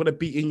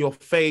beat in your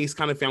face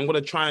kind of thing. I'm gonna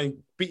try and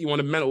beat you on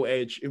the mental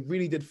edge. It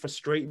really did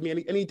frustrate me,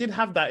 and he did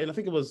have that. And I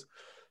think it was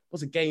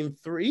it Game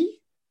 3?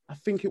 I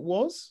think it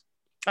was.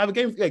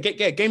 Game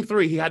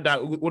 3. He had that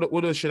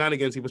all the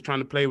shenanigans he was trying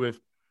to play with.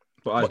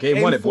 But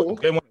game one it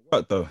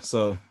worked though.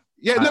 So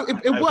yeah,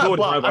 it worked.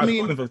 But I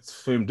mean,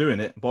 for him doing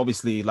it, but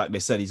obviously, like they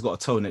said, he's got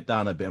to tone it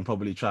down a bit and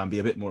probably try and be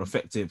a bit more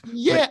effective.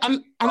 Yeah,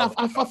 and I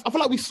feel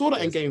like we saw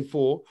that in Game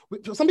 4.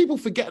 Some people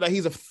forget that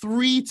he's a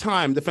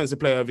 3-time Defensive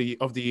Player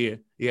of the Year.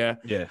 Yeah.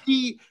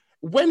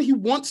 When he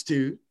wants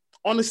to,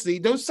 honestly,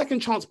 those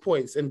second chance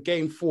points in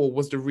Game 4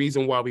 was the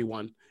reason why we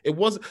won. It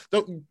was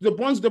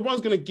LeBron's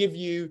going to give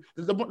you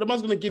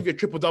a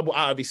triple double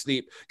out of his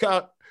sleep.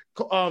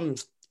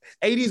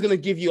 AD is going to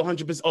give you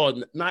 100% or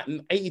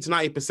 80 to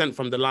 90%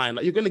 from the line.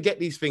 Like, you're going to get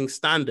these things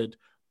standard.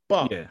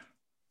 But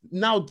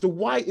now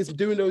Dwight is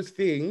doing those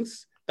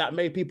things that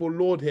made people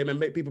laud him and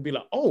make people be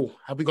like, oh,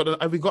 have we got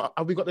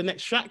the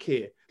next Shaq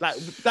here? Like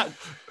that.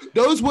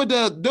 Those were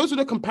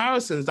the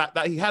comparisons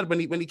that he had when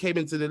he came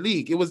into the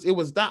league. It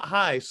was that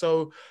high.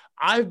 So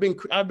I've been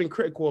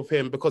critical of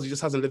him because he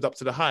just hasn't lived up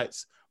to the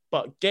heights.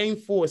 But game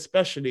 4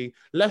 especially,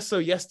 less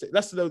so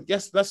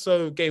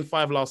game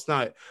 5 last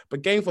night.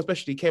 But game 4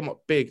 especially came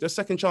up big. The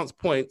second chance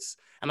points,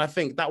 and I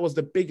think that was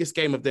the biggest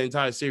game of the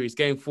entire series,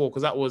 game 4,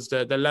 because that was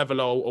the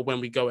level of when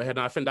we go ahead.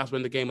 And I think that's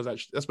when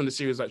the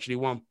series actually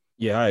won.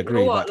 Yeah, I agree.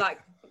 You know what?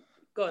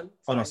 Go on.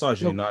 Oh no, sorry,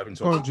 Julie. No, I've been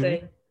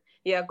talking.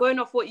 Yeah, going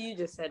off what you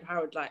just said,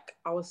 Harold. Like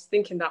I was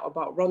thinking that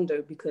about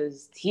Rondo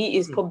because he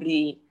is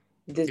probably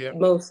the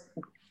most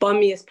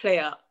bummiest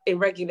player in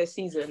regular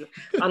season.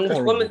 And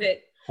when was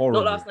it?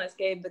 Horrible. Not last night's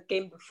game, the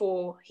game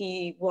before,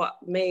 he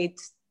made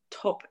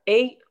top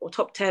 8 or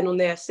top 10 on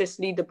their assist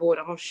leaderboard.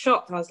 I was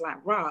shocked. I was like,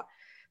 right.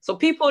 So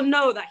people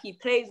know that he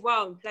plays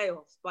well in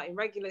playoffs, but in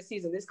regular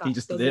season, this guy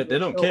they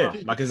don't care.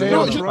 Like it's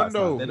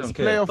Rondo. They don't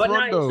care.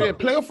 Rondo. Yeah,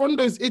 playoff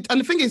Rondo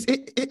and the thing is,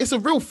 it's a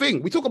real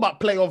thing. We talk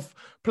about playoff.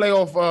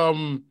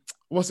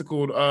 What's it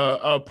called?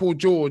 Paul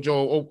George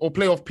or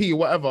playoff P or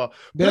whatever.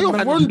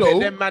 Playoff Rondo.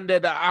 Them man there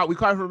that out. We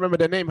can't even remember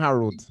their name,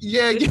 Harold.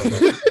 Yeah.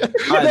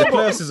 The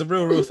playoffs is a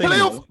real thing.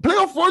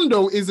 Playoff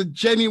Rondo is a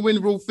genuine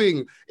real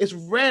thing. It's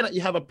rare that you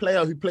have a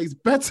player who plays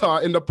better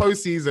in the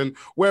postseason,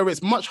 where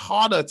it's much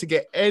harder to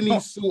get any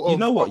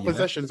sort of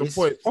possessions or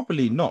points.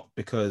 Probably not,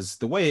 because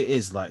the way it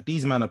is, like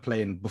these men are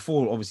playing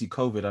before obviously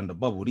COVID and the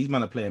bubble. These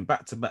men are playing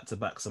back to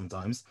back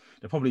sometimes.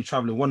 They're probably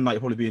traveling one night,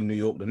 probably be in New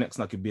York, the next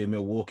night could be in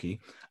Milwaukee,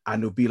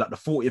 and it'll be like the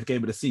 40th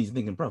game of the season,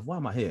 thinking, bro, why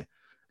am I here?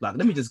 Like,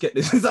 let me just get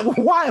this. It's like,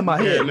 why am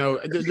I here?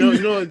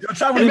 You're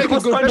traveling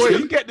cross country.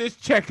 You get this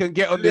check and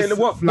get on this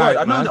flight.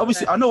 I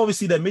know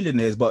obviously they're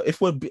millionaires, but if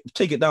we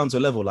take it down to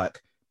a level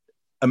like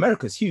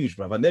America's huge,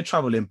 bro, and they're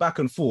traveling back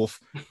and forth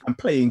and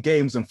playing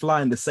games and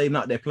flying the same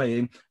night they're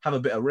playing, have a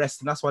bit of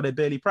rest, and that's why they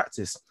barely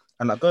practice.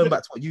 And like going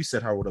back to what you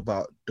said, Harold,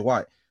 about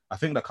Dwight, I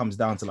think that comes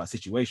down to like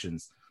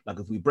situations. Like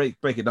if we break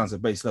it down to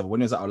base level, when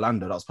he was at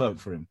Orlando, that was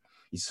perfect for him.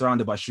 He's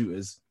surrounded by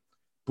shooters,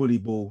 bully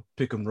ball,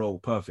 pick and roll,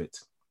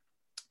 perfect.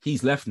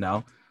 He's left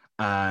now,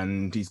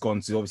 and he's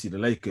gone to obviously the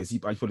Lakers. He's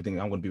probably thinking,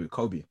 I'm going to be with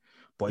Kobe,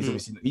 but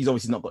he's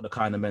obviously not got the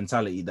kind of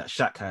mentality that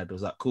Shaq had. It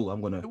was like, cool, I'm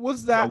going to. It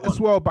was that as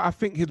well, but I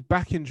think his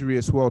back injury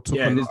as well took.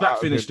 Yeah, and his back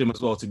finished him as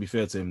well. To be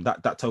fair to him,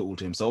 that totaled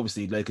him. So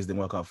obviously Lakers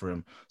didn't work out for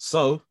him.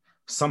 So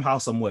somehow,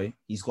 some way,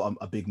 he's got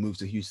a big move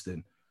to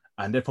Houston,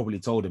 and they probably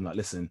told him like,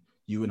 listen,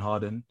 you and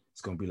Harden,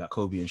 it's going to be like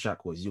Kobe and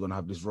Shaq was. You're going to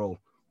have this role.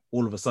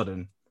 All of a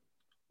sudden,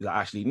 like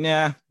actually,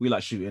 we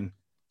like shooting.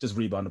 Just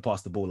rebound and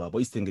pass the ball out. But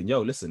he's thinking, yo,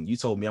 listen, you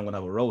told me I'm going to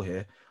have a role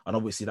here. And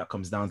obviously that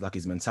comes down to like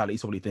his mentality.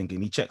 He's probably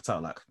thinking, he checked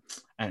out like,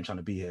 I ain't trying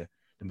to be here.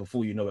 And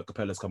before you know it,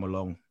 Capella's come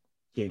along.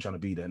 He ain't trying to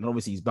be there. And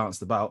obviously he's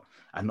bounced about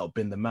and not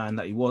been the man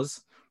that he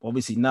was. But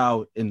obviously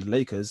now in the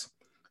Lakers,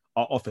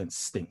 our offense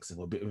stinks. If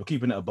we're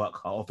keeping it a buck,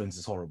 our offense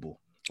is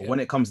horrible. But when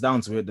it comes down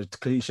to it, the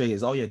cliche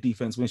is,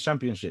 defense wins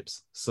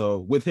championships. So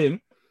with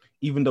him,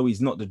 even though he's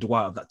not the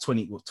Dwight of that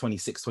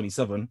 26,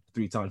 27,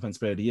 3-time defense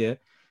player of the year,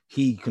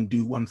 he can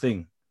do one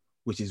thing,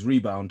 which is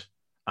rebound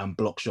and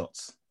block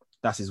shots.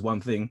 That's his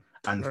one thing.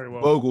 And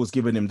Vogel's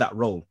given him that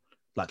role.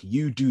 Like,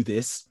 you do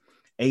this,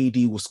 AD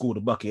will score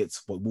the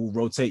buckets, but we'll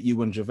rotate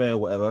you and JaVale or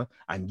whatever,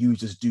 and you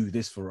just do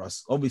this for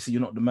us. Obviously,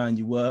 you're not the man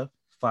you were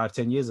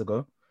 5-10 years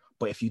ago,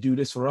 but if you do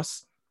this for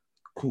us,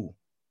 cool.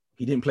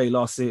 He didn't play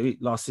last series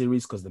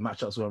because the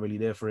matchups weren't really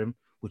there for him,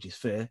 which is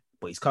fair,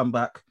 but he's come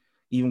back.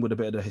 Even with a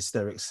bit of the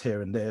hysterics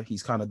here and there,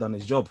 he's kind of done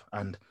his job.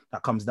 And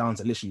that comes down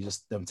to literally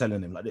just them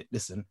telling him, like,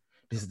 listen,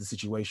 this is the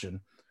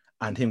situation.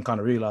 And him kind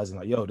of realizing,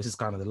 like, yo, this is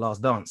kind of the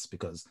last dance,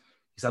 because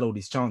he's had all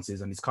these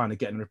chances and he's kind of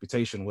getting a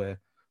reputation where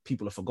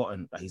people have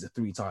forgotten that he's a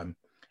 3-time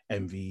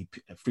MVP,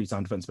 a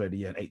 3-time defensive player of the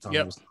year, and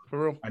 8-time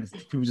for real. And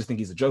people just think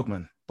he's a joke,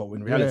 man. But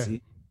in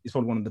reality, he's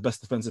probably one of the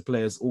best defensive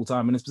players all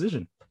time in his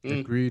position.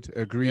 Agreed.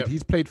 Yep.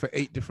 He's played for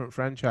 8 different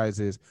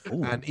franchises.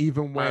 Ooh, and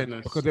even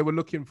because they were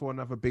looking for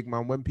another big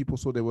man, when people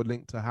saw they were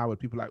linked to Howard,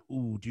 people were like,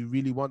 ooh, do you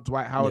really want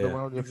Dwight Howard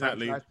around your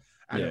franchise?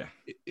 And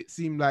it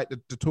seemed like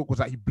the talk was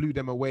that he blew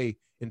them away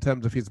in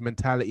terms of his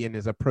mentality and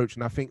his approach.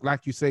 And I think,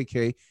 like you say,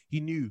 Kay, he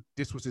knew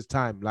this was his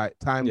time. Like,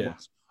 time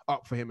was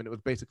up for him, and it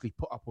was basically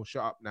put up or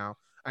shut up now.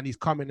 And he's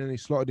coming and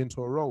he's slotted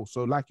into a role.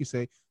 So like you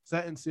say,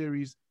 certain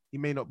series, he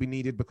may not be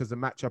needed because the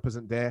matchup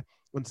isn't there.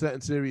 On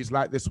certain series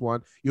like this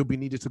one, you'll be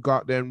needed to go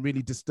out there and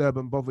really disturb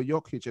and bother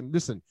Jokic. And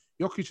listen,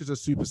 Jokic is a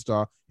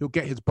superstar. He'll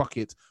get his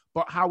buckets,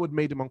 but Howard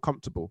made him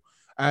uncomfortable.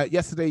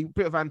 Yesterday,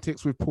 bit of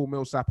antics with Paul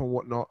Millsap and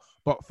whatnot,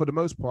 but for the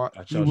most part,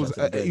 he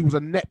was a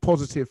net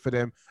positive for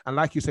them. And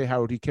like you say,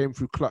 Harold, he came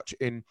through clutch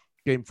in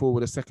Game 4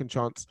 with a second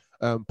chance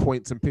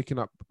points and picking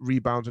up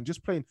rebounds and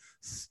just playing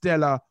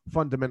stellar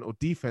fundamental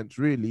defense,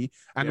 really.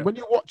 And when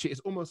you watch it,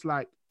 it's almost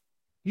like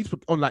he's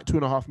on like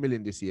 $2.5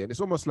 million this year. And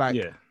it's almost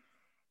like,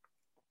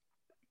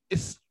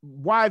 it's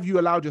why have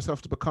you allowed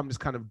yourself to become this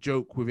kind of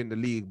joke within the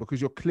league?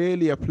 Because you're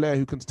clearly a player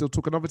who can still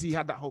talk. And obviously he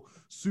had that whole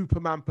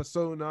Superman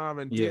persona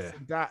and this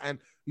and that. And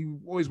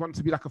you always wanted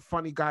to be like a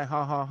funny guy,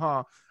 ha, ha,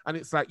 ha. And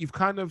it's like, you've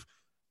kind of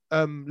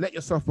let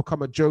yourself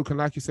become a joke. And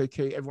like you say,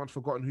 Kate, everyone's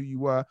forgotten who you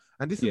were.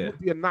 And this would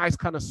be a nice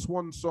kind of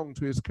swan song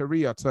to his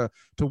career to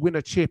win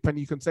a chip. And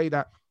you can say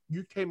that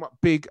you came up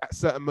big at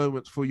certain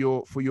moments for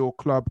your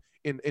club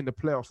in the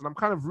playoffs. And I'm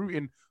kind of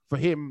rooting for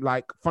him,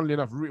 like, funnily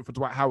enough, rooting for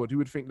Dwight Howard. Who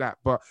would think that?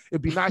 But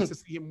it'd be nice to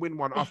see him win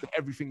one after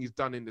everything he's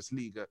done in this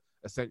league,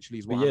 essentially.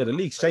 Is what the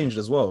league's changed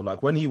as well.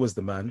 Like, when he was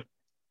the man,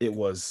 it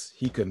was,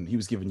 he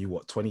was giving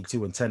you,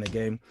 22 and 10 a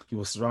game. He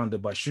was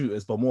surrounded by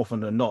shooters, but more often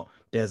than not,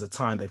 there's a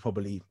time they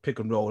probably pick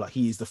and roll. Like,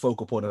 he's the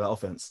focal point of that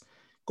offense.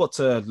 Got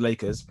to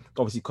Lakers,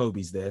 obviously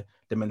Kobe's there.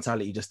 The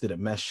mentality just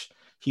didn't mesh.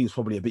 He was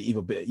probably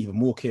even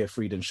more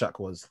carefree than Shaq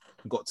was.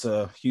 Got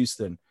to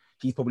Houston.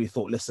 He probably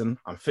thought, listen,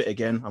 I'm fit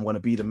again. I'm going to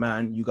be the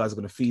man. You guys are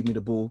going to feed me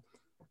the ball.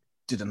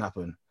 Didn't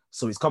happen.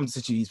 So he's come to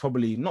he's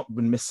probably not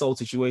been missold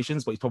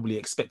situations, but he's probably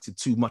expected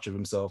too much of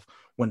himself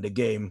when the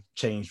game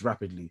changed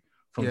rapidly.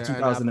 From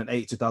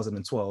 2008,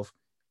 2012,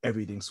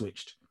 everything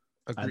switched.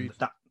 Agreed.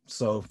 And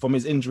so from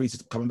his injury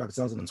to coming back to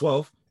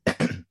 2012,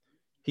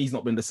 he's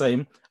not been the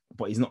same,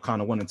 but he's not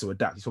kind of wanting to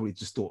adapt. He's probably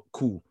just thought,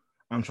 cool,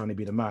 I'm trying to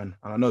be the man.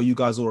 And I know you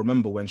guys all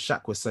remember when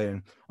Shaq was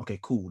saying, okay,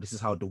 cool, this is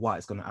how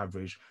Dwight's going to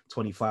average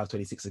 25,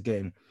 26 a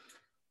game.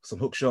 Some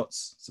hook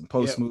shots, some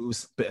post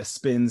moves, bit of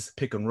spins,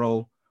 pick and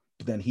roll.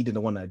 But then he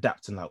didn't want to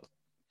adapt and like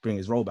bring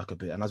his role back a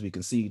bit. And as we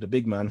can see, the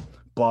big man,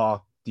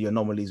 bar the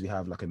anomalies we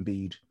have like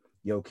Embiid,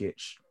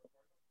 Jokic,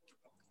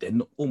 they're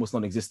almost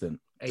non-existent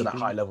to that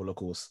high level, of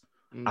course.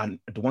 And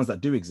the ones that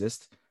do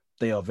exist,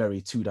 they are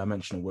very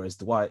two-dimensional, whereas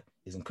Dwight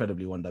is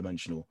incredibly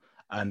one-dimensional.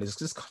 And it's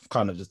just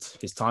kind of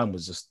just his time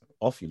was just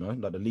off,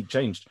 like the league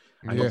changed.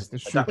 And it's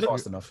true.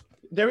 Fast enough.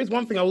 There is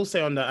one thing I will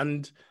say on that,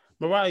 and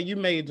Mariah, you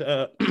made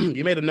a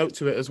note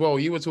to it as well.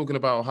 You were talking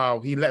about how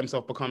he let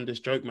himself become this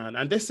joke man,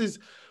 and this is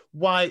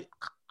why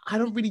I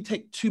don't really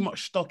take too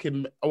much stock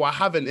in, or I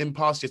haven't in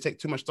past years take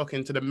too much stock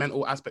into the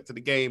mental aspect of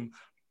the game,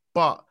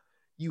 but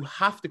you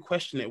have to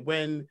question it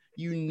when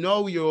you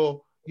know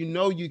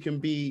you can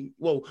be,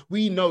 well,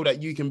 we know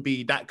that you can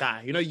be that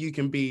guy. You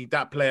can be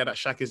that player that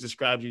Shaq has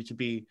described you to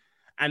be.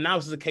 And now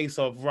it's a case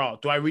of,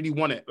 do I really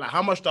want it? Like,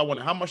 how much do I want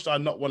it? How much do I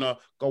not want to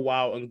go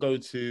out and go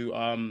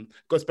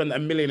spend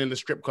 $1 million in the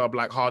strip club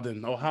like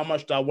Harden? Or how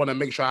much do I want to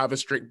make sure I have a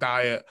strict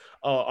diet,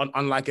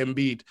 unlike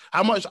Embiid?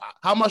 How much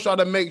do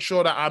I make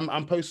sure that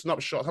I'm posting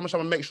up shots? How much do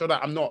I make sure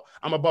that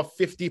I'm above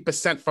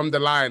 50% from the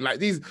line? Like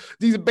these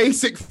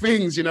basic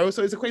things,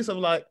 So it's a case of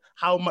like,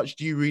 how much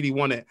do you really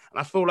want it?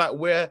 And I feel like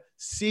we're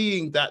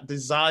seeing that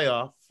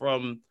desire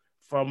from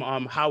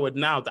Howard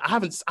now that I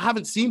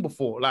haven't seen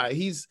before. Like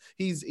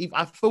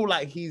I feel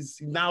like he's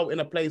now in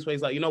a place where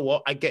he's like, you know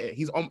what, I get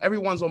it.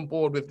 Everyone's on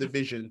board with the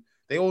vision.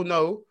 They all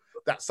know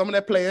that some of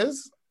their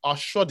players are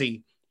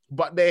shoddy,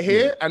 but they're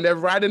here and they're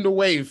riding the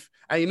wave.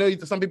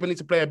 And some people need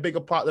to play a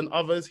bigger part than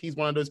others. He's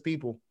one of those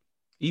people.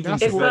 Even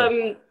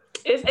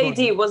if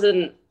AD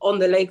wasn't on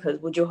the Lakers,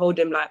 would you hold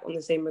him like on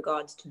the same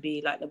regards to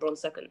be like LeBron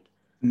second?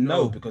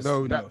 No, because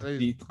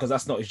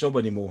that's not his job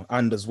anymore.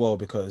 And as well,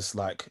 because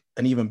like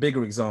an even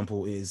bigger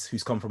example is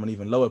who's come from an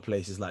even lower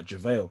place is like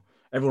JaVale.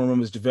 Everyone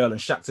remembers JaVale and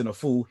Shaq's in a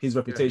fool. His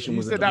reputation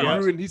was he said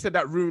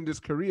that ruined his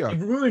career. It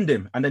ruined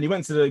him. And then he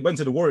went to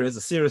the Warriors,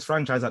 a serious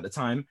franchise at the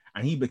time,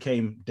 and he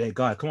became their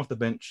guy. Come off the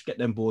bench, get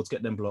them boards,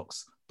 get them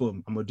blocks.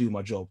 Boom, I'm gonna do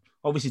my job.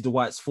 Obviously,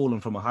 Dwight's fallen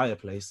from a higher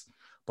place,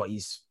 but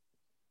he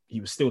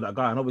was still that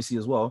guy. And obviously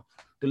as well,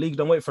 the league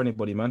don't wait for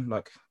anybody, man.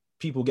 Like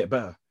people get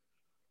better.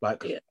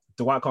 Like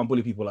Dwight can't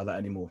bully people like that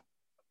anymore.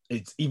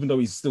 It's even though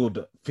he's still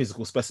the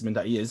physical specimen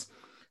that he is,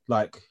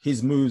 like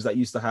his moves that he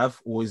used to have,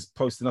 or his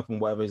posting up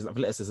and whatever, his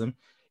athleticism,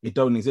 it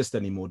don't exist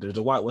anymore. The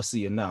Dwight we're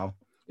seeing now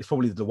is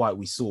probably the Dwight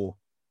we saw,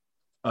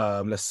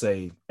 let's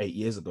say 8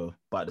 years ago.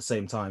 But at the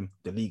same time,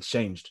 the league's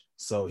changed,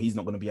 so he's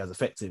not going to be as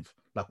effective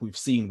like we've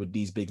seen with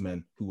these big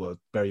men who are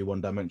very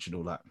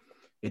one-dimensional. Like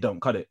it don't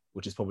cut it,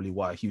 which is probably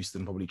why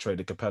Houston probably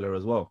traded Capella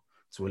as well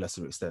to a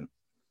lesser extent.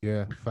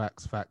 Yeah,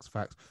 facts.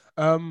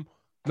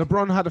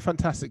 LeBron had a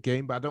fantastic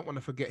game, but I don't want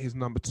to forget his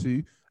number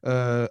 2,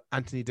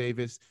 Anthony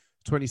Davis,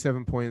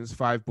 27 points,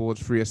 5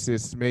 boards, 3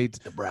 assists, made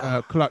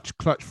clutch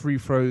free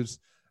throws.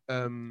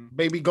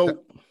 Baby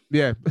goat.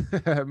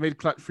 Made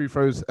clutch free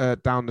throws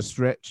down the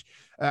stretch.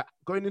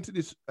 Going into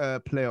this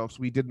playoffs,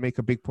 we did make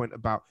a big point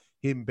about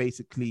him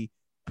basically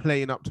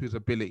playing up to his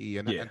ability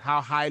and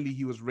how highly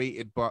he was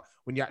rated. But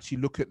when you actually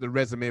look at the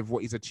resume of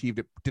what he's achieved,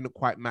 it didn't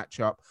quite match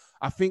up.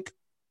 I think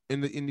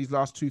in these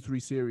last 2-3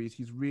 series,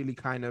 he's really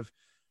kind of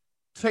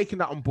taking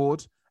that on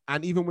board.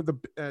 And even with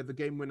the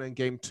game winner in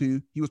game 2,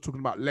 he was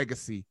talking about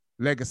legacy,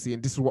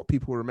 and this is what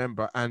people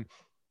remember. And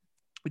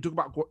we talk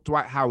about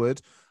Dwight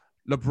Howard.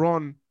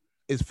 LeBron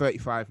is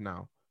 35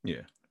 now.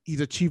 Yeah.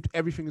 He's achieved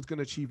everything he's going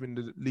to achieve in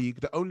the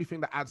league. The only thing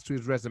that adds to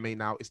his resume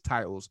now is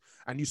titles.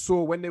 And you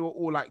saw when they were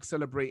all like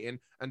celebrating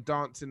and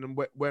dancing and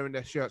wearing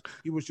their shirts,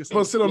 he was just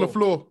sitting on the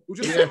floor. He was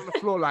just sitting on the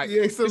floor like,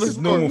 this is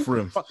normal for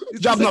him.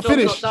 Job's not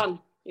finished.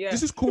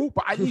 This is cool,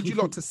 but I need you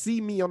lot to see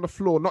me on the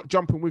floor, not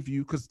jumping with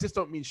you, because this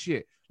don't mean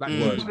shit. Like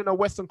in a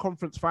Western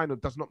Conference final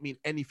does not mean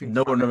anything.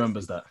 No one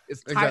remembers that.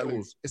 It's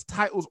titles. It's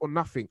titles or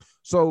nothing.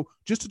 So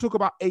just to talk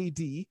about AD,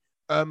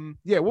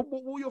 Yeah, what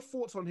were your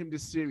thoughts on him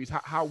this series?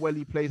 How well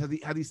he played?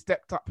 Has he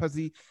stepped up? Has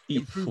he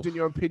improved in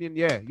your opinion?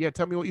 Yeah.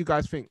 Tell me what you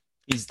guys think.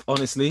 He's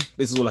honestly,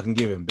 this is all I can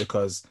give him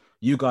because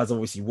you guys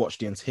obviously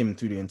watched him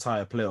through the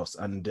entire playoffs,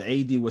 and the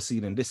AD we're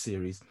seeing in this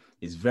series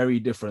is very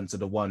different to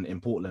the one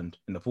in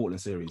the Portland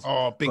series.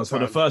 Oh, big time. Because for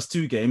the first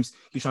 2 games,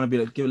 he's trying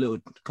to give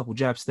a couple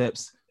jab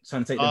steps,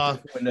 trying to take them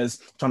winners,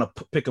 trying to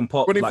pick and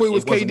pop. When he thought it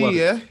was KD,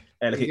 yeah?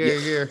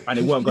 Yeah. And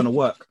it weren't going to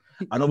work.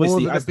 And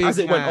obviously, as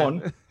it went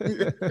on,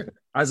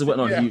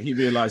 he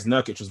realized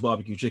Nurkic was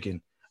barbecue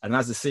chicken. And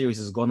as the series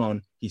has gone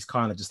on, he's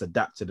kind of just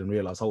adapted and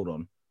realized, hold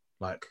on,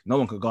 like no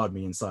one could guard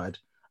me inside.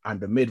 And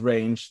the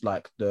mid-range,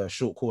 like the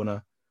short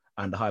corner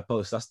and the high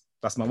post,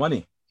 that's my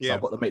money. So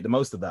I've got to make the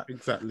most of that.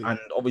 Exactly. And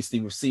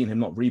obviously, we've seen him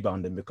not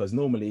rebounding because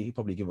normally he'd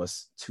probably give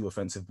us 2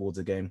 offensive boards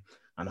a game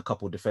and a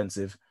couple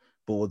defensive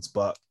boards.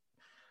 But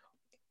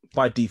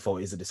by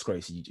default, it's a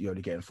disgrace. You're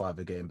only getting 5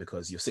 a game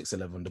because you're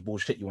 6'11". The ball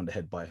hit you on the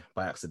head by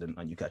accident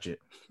and you catch it.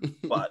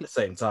 But at the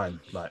same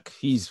time, like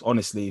he's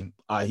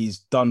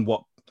done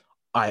what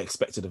I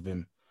expected of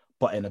him,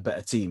 but in a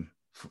better team.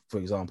 For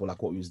example,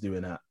 like what he was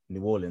doing at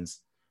New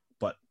Orleans.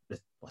 But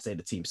I say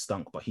the team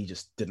stunk, but he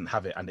just didn't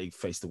have it and they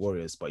faced the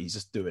Warriors. But he's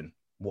just doing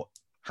what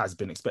has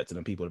been expected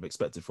and people have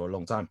expected for a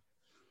long time.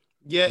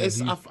 Yeah,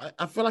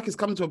 I feel like it's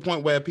come to a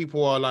point where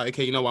people are like,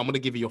 okay, you know what, I'm going to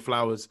give you your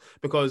flowers.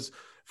 Because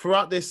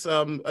throughout this,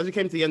 as we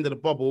came to the end of the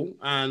bubble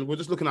and we're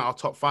just looking at our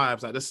top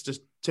 5s, like this is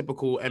just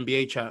typical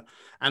NBA chat.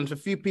 And a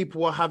few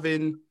people were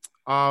having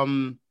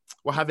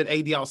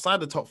AD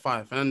outside the top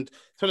 5. And to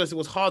be honest, it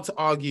was hard to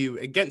argue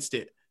against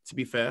it, to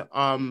be fair.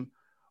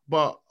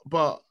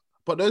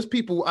 But those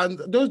people and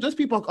those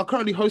people are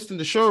currently hosting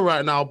the show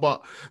right now.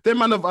 But they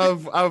man I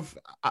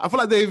feel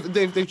like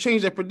they've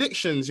changed their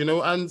predictions, you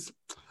know. And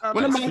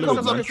when a man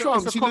comes up with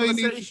Trump, it's a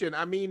conversation.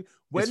 I mean,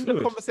 when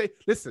the conversation,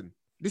 listen,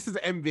 this is the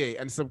NBA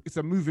and it's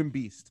a moving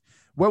beast.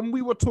 When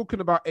we were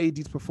talking about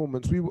AD's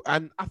performance,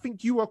 and I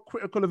think you were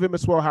critical of him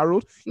as well,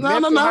 Harold. No.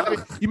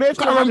 You may have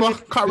still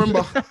can't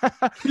remember.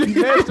 You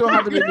may have still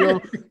had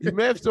him you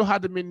may have still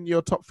had him in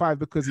your top 5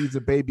 because he's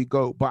a baby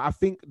goat. But I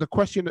think the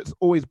question that's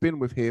always been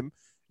with him.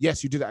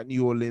 Yes, you did that at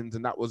New Orleans,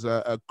 and that was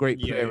a great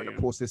player in a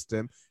poor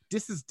system.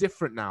 This is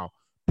different now.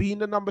 Being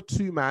the number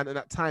 2 man and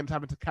at times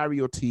having to carry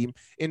your team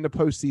in the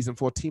postseason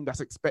for a team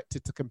that's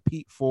expected to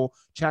compete for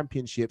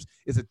championships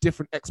is a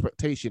different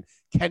expectation.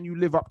 Can you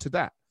live up to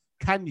that?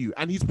 Can you?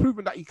 And he's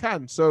proven that he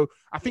can. So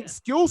I think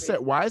skill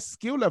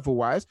level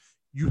wise,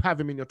 you have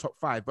him in your top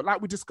 5. But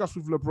like we discussed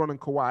with LeBron and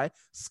Kawhi,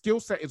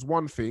 skill set is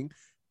one thing.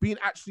 Being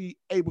actually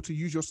able to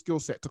use your skill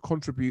set to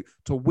contribute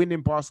to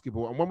winning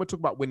basketball. And when we're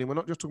talking about winning, we're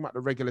not just talking about the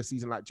regular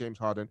season like James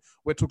Harden.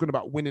 We're talking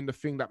about winning the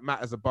thing that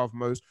matters above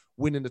most,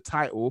 winning the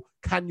title.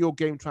 Can your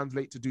game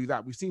translate to do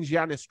that? We've seen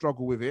Giannis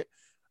struggle with it.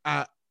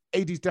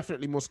 AD's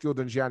definitely more skilled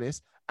than Giannis.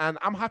 And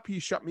I'm happy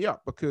you shut me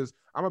up because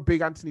I'm a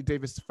big Anthony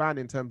Davis fan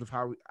in terms of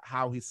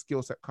how his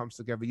skill set comes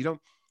together. You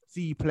don't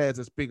see players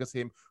as big as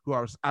him, who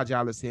are as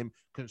agile as him,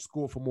 can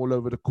score from all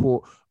over the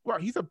court. Well,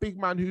 he's a big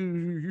man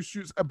who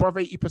shoots above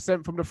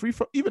 80% from the free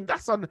throw. Even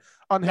that's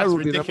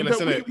unheralded. That's ridiculous,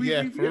 isn't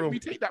it? We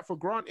take that for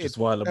granted. That's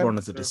why LeBron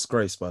is a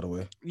disgrace, by the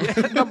way. Yeah,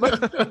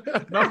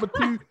 number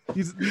 2.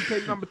 He's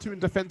UK number 2 in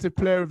defensive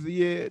player of the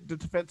year, the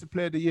defensive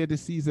player of the year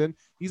this season.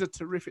 He's a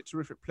terrific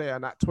player.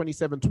 And at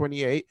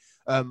 27-28,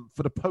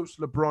 for the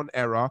post-LeBron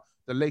era,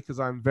 the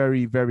Lakers are in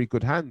very, very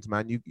good hands,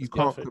 man. You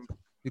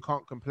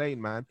can't complain,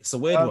 man. It's a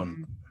weird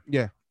one.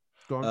 Yeah.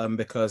 Go on.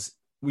 Because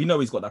we know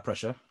he's got that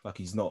pressure. Like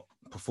he's not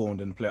performed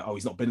in the play.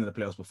 He's not been in the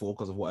playoffs before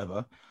because of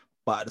whatever.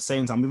 But at the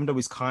same time, even though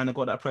he's kind of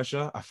got that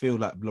pressure, I feel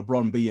like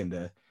LeBron being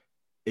there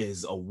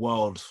is a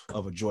world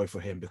of a joy for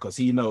him because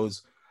he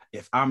knows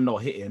if I'm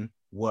not hitting,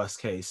 worst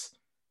case,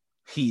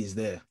 he is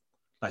there.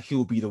 Like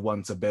he'll be the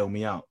one to bail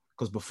me out.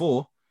 Because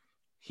before,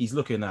 he's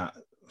looking at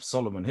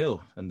Solomon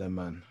Hill and then,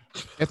 man,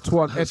 it's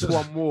one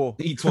more.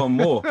 Each one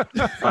more.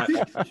 Like,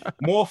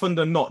 more often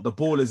than not, the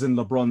ball is in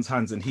LeBron's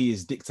hands and he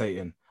is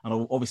dictating.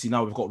 And obviously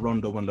now we've got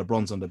Rondo when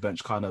LeBron's on the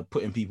bench, kind of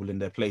putting people in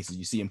their places.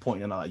 You see him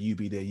pointing out, you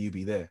be there, you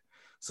be there.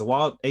 So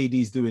while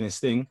AD's doing his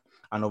thing,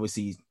 and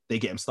obviously they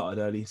get him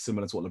started early,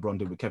 similar to what LeBron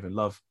did with Kevin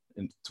Love,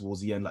 and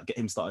towards the end, like get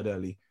him started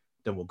early,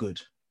 then we're good.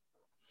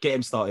 Get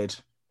him started,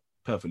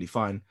 perfectly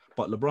fine.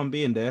 But LeBron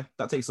being there,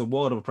 that takes a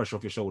world of pressure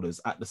off your shoulders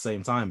at the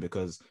same time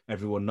because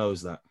everyone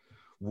knows that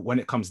when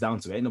it comes down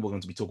to it, ain't nobody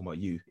going to be talking about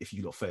you if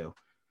you lot fail.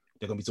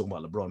 They're going to be talking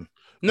about LeBron.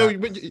 No,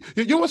 but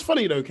you know what's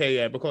funny though, Kay,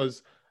 yeah,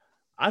 because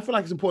I feel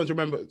like it's important to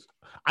remember.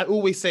 I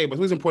always say, but it's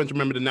always important to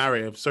remember the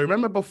narrative. So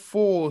remember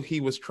before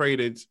he was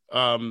traded,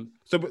 in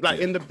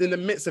the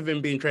midst of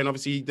him being traded,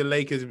 obviously the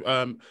Lakers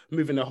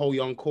moving the whole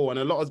young core, and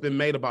a lot has been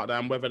made about that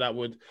and whether that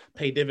would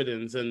pay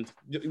dividends. And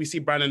we see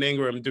Brandon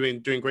Ingram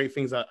doing great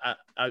things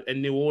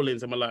in New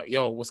Orleans, and we're like,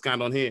 yo, what's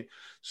going on here?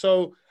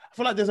 So I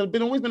feel like there's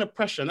always been a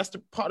pressure, and that's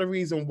part of the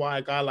reason why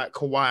a guy like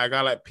Kawhi, a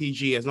guy like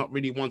PG has not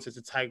really wanted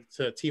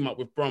to team up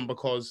with Bron,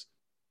 because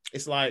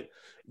it's like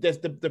there's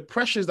the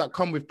pressures that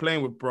come with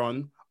playing with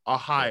Bron are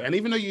high. And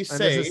even though you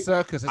say there's a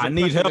circus, I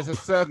need help. There's a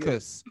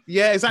circus.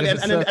 Yeah, exactly.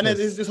 There's And then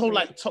there's this whole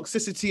like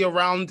toxicity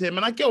around him.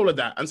 And I get all of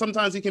that. And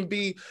sometimes he can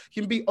be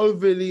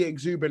overly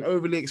exuberant,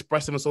 overly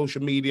expressive on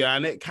social media.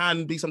 And it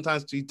can be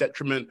sometimes to his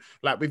detriment,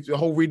 like with the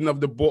whole reading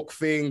of the book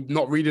thing,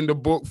 not reading the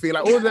book thing,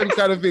 like all them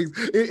kind of things.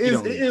 It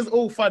is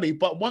all funny.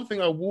 But one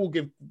thing I will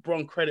give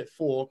Bron credit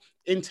for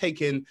in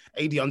taking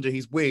AD under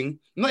his wing,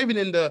 not even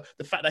in the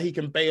fact that he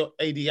can bail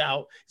AD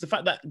out, it's the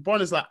fact that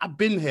Bron is like, I've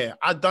been here,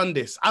 I've done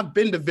this, I've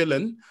been the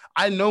villain,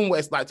 I know what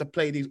it's like to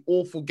play these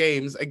awful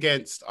games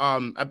against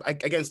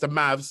the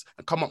Mavs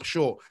and come up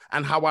short,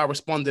 and how I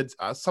responded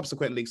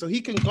subsequently. So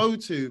he can go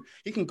to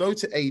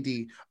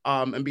AD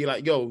and be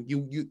like, yo,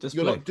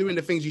 you're not doing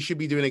the things you should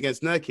be doing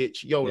against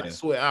Nurkic. Yo, let's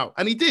sort it out.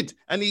 And he did,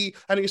 and he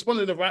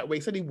responded the right way.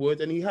 He said he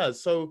would, and he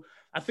has. So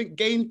I think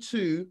game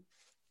 2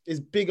 is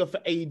bigger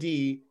for AD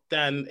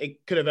than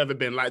it could have ever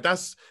been. Like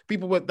that's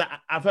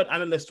I've heard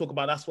analysts talk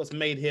about, that's what's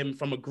made him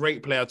from a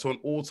great player to an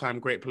all-time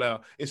great player.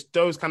 It's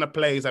those kind of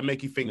plays that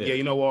make you think, yeah,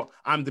 you know what?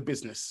 I'm the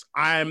business.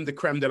 I'm the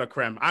creme de la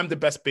creme. I'm the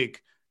best big.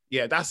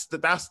 Yeah, that's the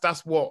kind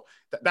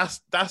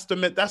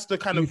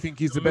of. You think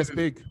he's the best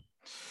big?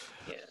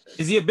 Yeah.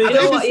 Is he a big?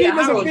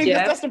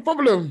 That's the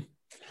problem.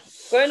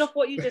 Going off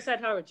what you just said,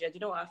 Harold, do you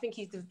know what? I think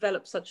he's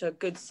developed such a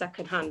good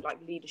second-hand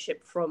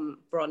leadership from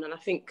Bron, and I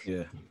think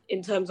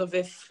in terms of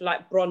if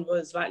Bron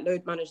was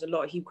load managed a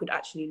lot, he could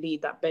actually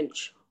lead that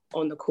bench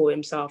on the court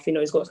himself. You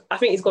know, I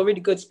think he's got really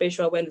good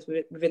spatial awareness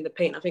within the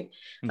paint. I think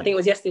it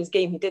was yesterday's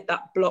game, he did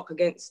that block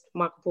against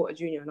Michael Porter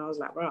Jr. and I was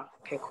like, wow,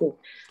 okay, cool.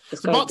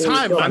 It's about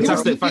time, man.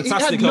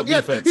 Fantastic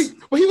defense.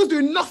 He was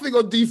doing nothing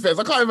on defense.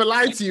 I can't even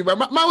lie to you, man.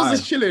 Man was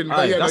just chilling.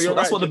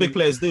 That's what the big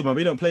players do, man.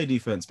 We don't play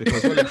defense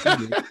because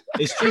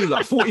it's true.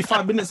 Like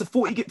 45 minutes of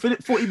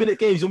 40-minute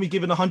games, you'll be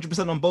giving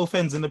 100% on both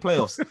ends in the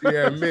playoffs.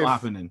 Yeah, it's not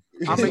happening.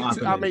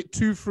 I made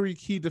 2-3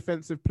 key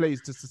defensive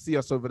plays just to see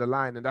us over the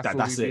line, and that's all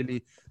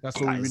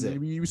we really.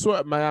 We saw it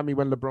at Miami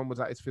when LeBron was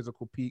at his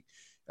physical peak.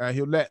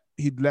 He'd let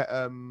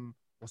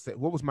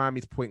what was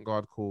Miami's point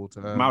guard called?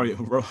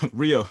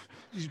 Rio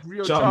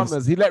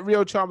Chalmers. He let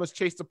Rio Chalmers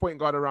chase the point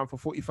guard around for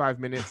 45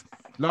 minutes.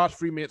 Last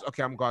 3 minutes,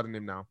 okay, I'm guarding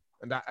him now.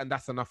 And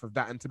that's enough of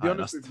that. And to be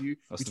honest with you,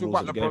 we talk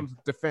about LeBron's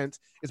defense.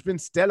 It's been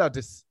stellar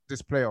this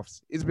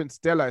playoffs. It's been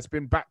stellar. It's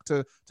been back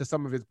to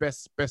some of his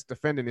best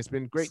defending. It's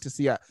been great to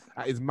see at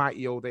his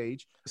mighty old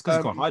age. It's because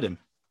he can't hide him.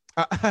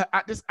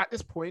 At this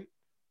point,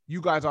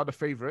 you guys are the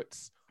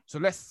favorites. So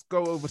let's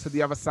go over to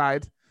the other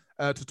side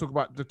to talk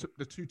about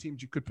the two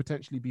teams you could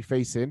potentially be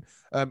facing.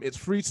 It's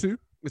 3-2.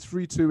 It's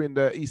 3-2 in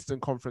the Eastern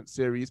Conference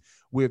Series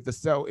with the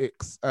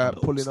Celtics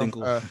pulling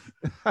off.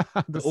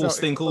 The all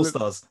stink all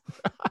stars.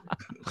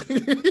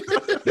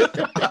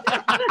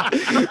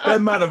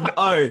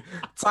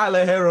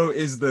 Tyler Hero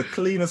is the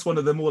cleanest one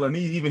of them all, and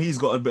he's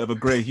got a bit of a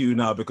grey hue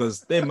now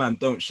because them man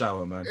don't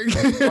shower, man.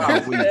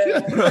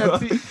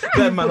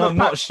 Them man are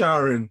not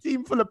showering.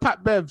 Team full of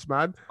Pat Bevs,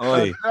 man.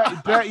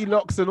 Dirty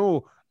locks and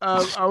all. I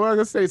was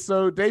gonna say,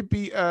 so they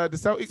beat the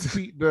Celtics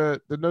beat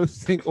the No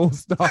Stink All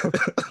Star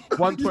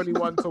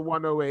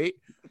 121-108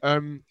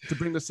 to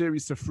bring the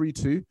series to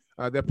 3-2.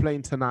 They're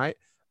playing tonight.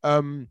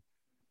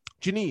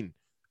 Janine,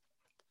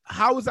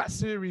 how's that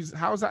series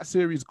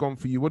gone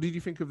for you? What did you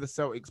think of the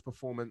Celtics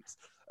performance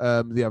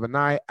the other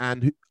night?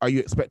 And are you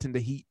expecting the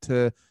Heat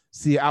to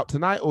see it out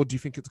tonight, or do you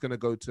think it's gonna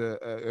go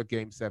to a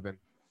game 7?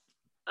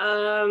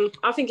 I'm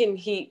thinking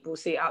Heat will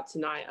see it out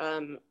tonight.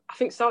 I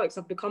think Celtics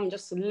have become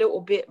just a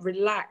little bit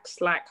relaxed.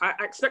 Like I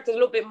expected a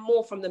little bit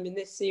more from them in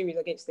this series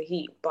against the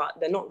Heat, but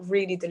they're not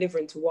really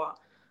delivering to what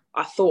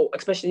I thought.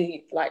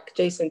 Especially like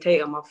Jason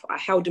Tatum, I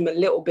held him a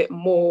little bit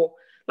more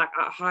like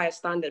at a higher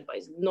standard, but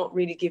he's not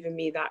really giving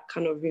me that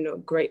kind of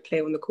great play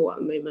on the court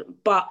at the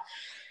moment. But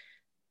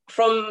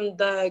from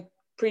the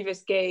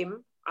previous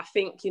game, I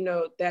think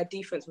their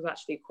defense was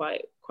actually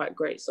quite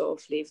great. So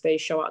hopefully, if they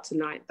show out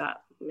tonight,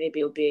 that maybe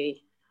it'll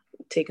be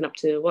taken up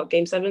to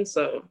game 7.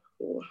 So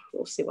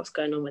we'll see what's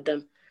going on with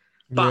them.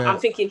 But I'm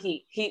thinking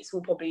Heats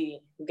will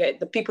probably get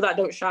the people that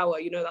don't shower.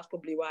 That's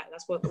probably why.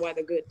 That's why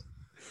they're good.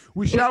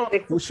 We'll shower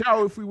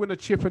if we win a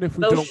chip, and if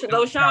we don't,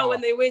 they'll shower when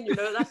they win.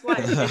 That's why.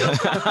 I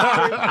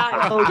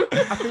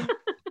think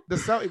the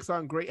Celtics are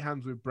in great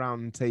hands with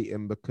Brown and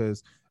Tatum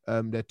because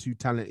they're two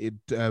talented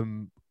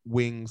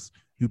wings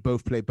who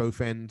both play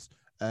both ends.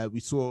 We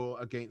saw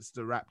against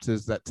the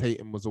Raptors that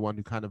Tatum was the one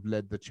who kind of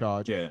led the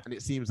charge. Yeah. And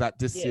it seems that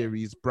this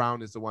series,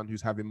 Brown is the one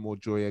who's having more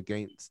joy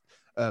against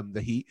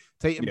the Heat.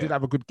 Tatum did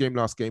have a good game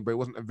last game, but it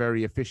wasn't a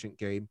very efficient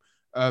game.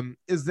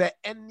 Is there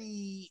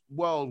any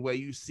world where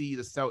you see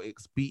the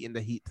Celtics beating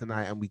the Heat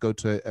tonight and we go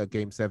to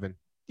game 7?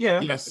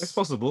 Yeah, yes, it's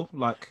possible.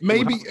 Like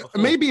maybe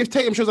if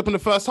Tatum shows up in the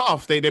first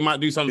half, they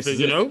might do something.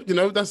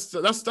 That's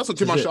not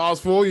too much to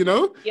ask for.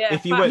 Yeah,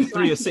 if you went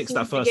 3 or 6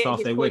 that first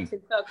half, they win. You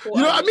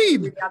know what I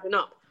mean?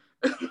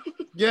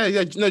 Yeah.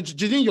 No,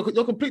 Janine,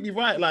 you're completely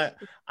right. Like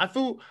I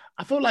feel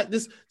like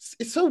this.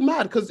 It's so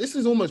mad because this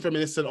is almost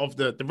reminiscent of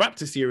the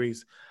Raptor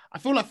series. I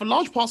feel like for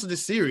large parts of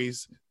this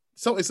series,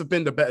 Celtics have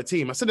been the better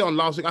team. I said it on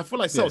last week. I feel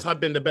like Celtics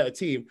have been the better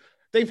team.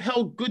 They've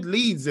held good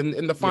leads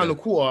in the final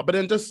quarter, but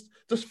then just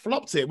just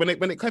flopped it when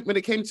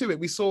it came to it.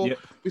 We saw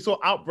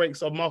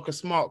outbreaks of Marcus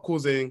Smart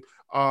causing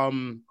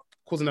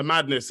the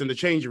madness in the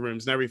changing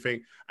rooms and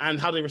everything, and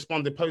how they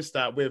responded post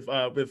that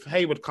with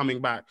Hayward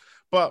coming back.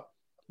 But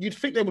you'd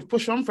think they would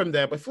push on from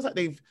there, but it feels like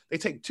they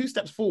take 2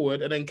 steps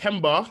forward, and then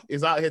Kemba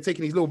is out here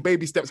taking these little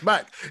baby steps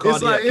back.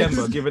 Cardiac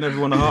Kemba giving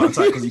everyone a heart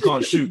attack because he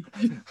can't shoot.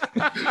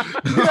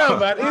 Yeah,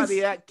 man.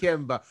 Cardiac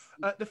Kemba.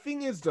 The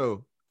thing is,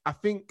 though, I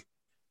think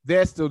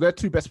their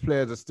 2 best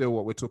players are still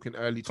what we're talking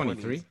early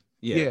 23. 20s.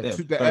 Yeah,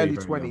 The early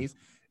 20s.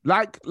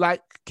 Like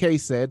Kay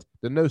said,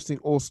 the No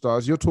Stink All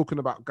Stars. You're talking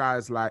about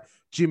guys like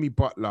Jimmy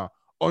Butler,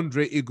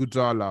 Andre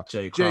Iguodala,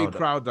 Jay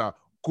Crowder,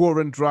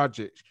 Goran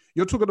Dragic.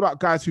 You're talking about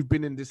guys who've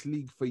been in this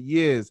league for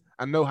years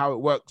and know how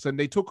it works. And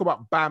they talk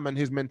about Bam and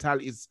his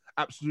mentality is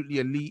absolutely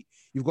elite.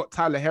 You've got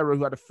Tyler Herro,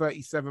 who had a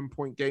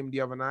 37-point game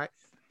the other night.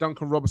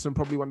 Duncan Robinson,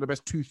 probably one of the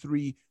best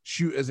 2-3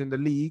 shooters in the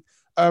league.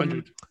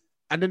 And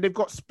then they've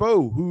got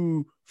Spo,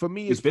 who for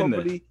me is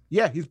probably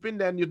he's been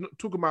there. And you're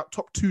talking about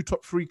top 2,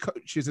 top 3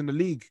 coaches in the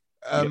league.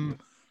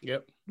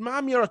 Yep.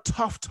 Miami are a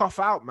tough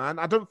out, man.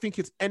 I don't think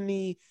it's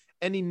any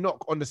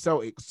knock on the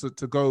Celtics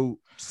to go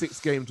 6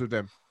 games with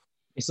them.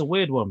 It's a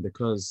weird one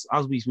because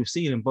as we've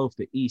seen in both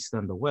the East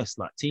and the West,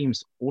 like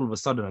teams all of a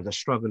sudden are just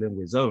struggling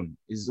with zone.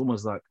 It's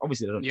almost like,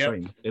 obviously they don't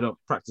train, they don't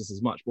practice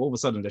as much, but all of a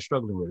sudden they're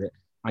struggling with it.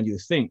 And you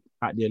think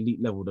at the elite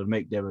level they'll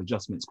make their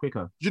adjustments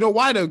quicker. Do you know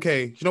why though,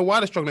 Kay? Do you know why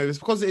they're struggling? It's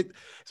because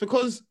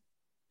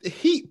the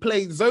Heat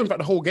played zone throughout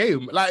the whole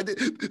game. Like they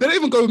don't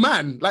even go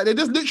man. Like they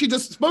just literally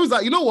just suppose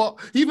that, you know what?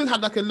 He even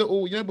had like a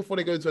little, before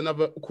they go to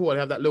another call, they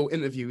have that little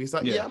interview. He's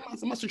like, I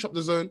must switch up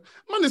the zone.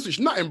 Man, they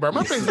switch nothing, bro.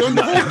 Man plays zone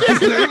the whole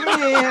game.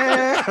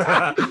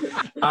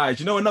 All right,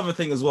 do you know another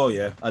thing as well?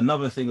 Yeah,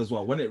 another thing as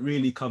well. When it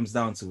really comes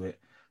down to it,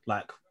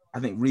 like I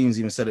think Reams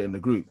even said it in the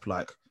group,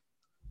 like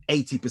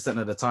 80%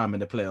 of the time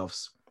in the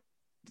playoffs,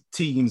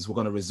 teams were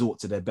going to resort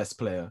to their best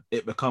player.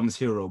 It becomes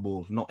hero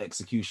ball, not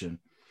execution.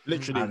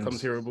 Literally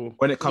becomes hero ball.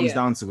 When it comes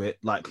down to it,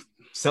 like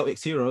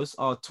Celtics heroes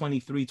are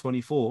 23,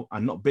 24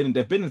 and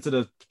they've been into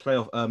the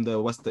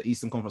playoff, the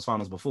Eastern Conference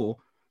Finals before,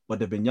 but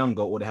they've been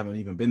younger or they haven't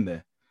even been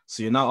there.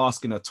 So you're now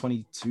asking a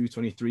 22,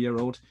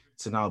 23-year-old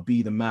to now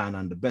be the man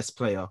and the best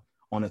player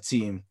on a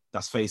team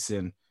that's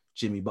facing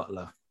Jimmy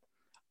Butler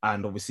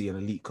and obviously an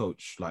elite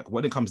coach. Like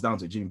when it comes down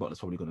to it, Jimmy Butler's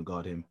probably going to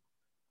guard him.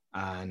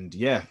 And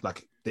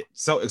like the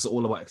Celtics are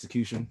all about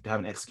execution. They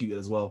haven't executed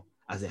as well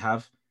as they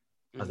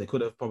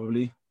could have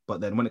probably. But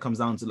then when it comes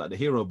down to like the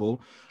hero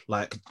ball,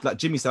 like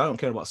Jimmy said, I don't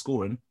care about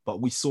scoring, but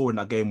we saw in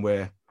that game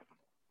where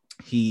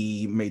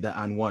he made that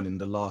and one in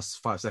the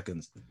last 5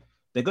 seconds.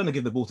 They're going to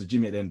give the ball to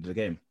Jimmy at the end of the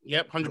game.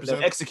 Yep, 100%.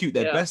 They'll execute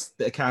their best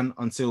they can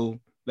until,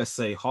 let's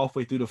say,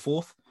 halfway through the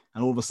fourth.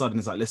 And all of a sudden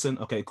it's like, listen,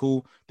 okay,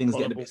 cool. Things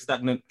getting a bit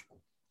stagnant.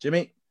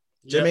 Jimmy.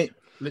 Literally.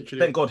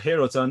 Thank God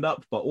Hero turned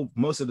up, but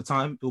most of the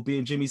time it'll be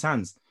in Jimmy's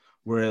hands.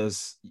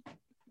 Whereas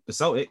the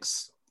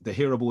Celtics, the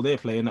hero ball they're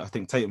playing, I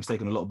think Tatum's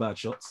taking a lot of bad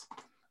shots,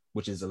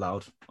 which is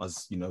allowed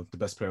as, the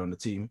best player on the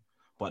team.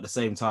 But at the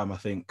same time, I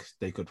think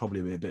they could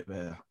probably be a bit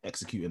better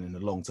executing in the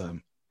long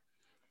term.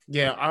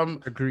 Yeah,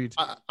 agreed.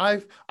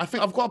 I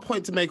think I've got a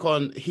point to make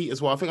on Heat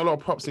as well. I think a lot of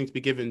props need to be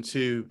given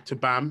to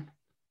Bam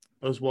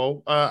as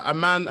well. A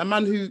man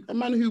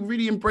who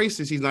really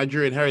embraces his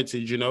Nigerian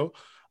heritage,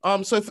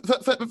 So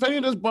for any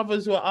of those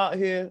brothers who are out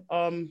here,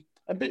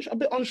 a bit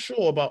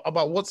unsure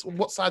about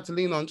what side to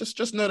lean on,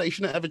 just know that you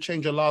shouldn't ever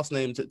change your last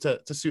name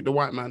to suit the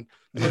white man.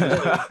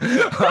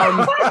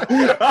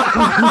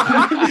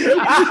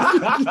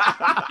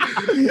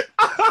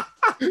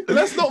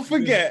 Let's not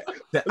forget.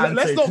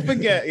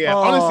 Yeah,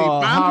 honestly,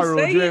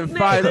 Harold,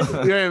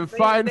 you're in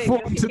fine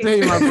form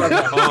today, my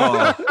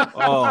brother.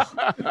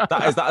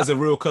 That is a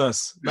real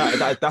curse.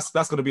 That's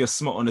going to be a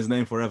smut on his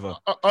name forever.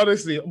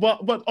 Honestly,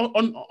 but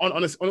on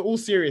all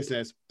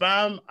seriousness,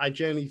 Bam, I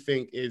genuinely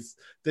think is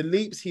the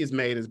leaps he has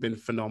made has been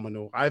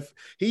phenomenal.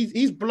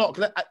 He's blocked.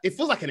 It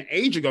feels like an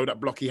age ago that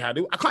block he had.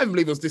 I can't even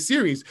believe it was this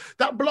series.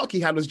 That block he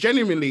had was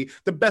genuinely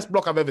the best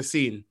block I've ever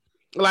seen.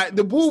 Like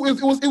the ball,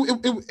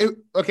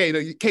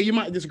 okay, you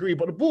might disagree,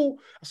 but the ball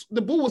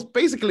was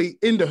basically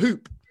in the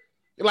hoop.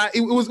 Like it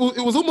was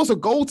almost a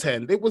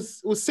goaltend. It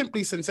was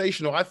simply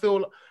sensational. I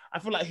feel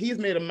like he's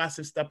made a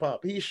massive step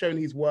up. He's shown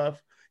his worth.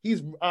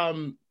 He's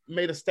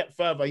made a step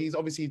further. He's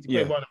obviously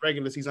played well in the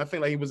regular season. I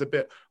think like he was a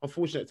bit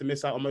unfortunate to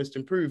miss out on most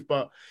improved,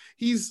 but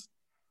he's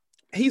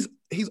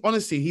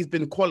honestly he's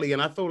been quality,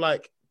 and I feel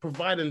like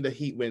providing the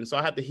Heat win. So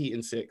I had the Heat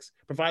in 6.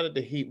 Provided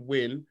the Heat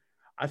win,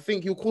 I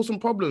think he'll cause some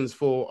problems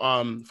for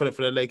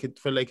the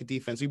Laker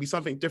defense. It'll be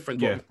something different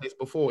to what we faced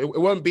before. It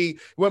won't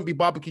be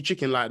barbecue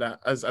chicken like that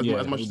as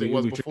much as it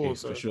was before. Tricky,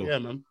 so for sure. Yeah,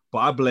 man. But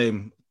I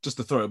blame, just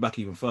to throw it back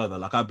even further,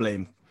 like I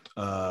blame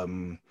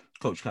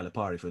Coach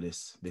Calipari for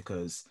this,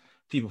 because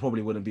people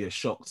probably wouldn't be as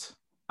shocked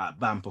at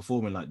Bam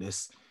performing like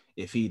this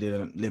if he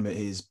didn't limit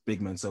his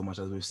big men so much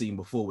as we've seen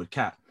before with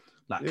Cat.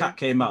 Cat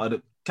came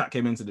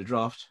into the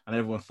draft and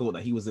everyone thought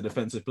that he was a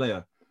defensive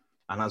player.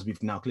 And as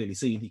we've now clearly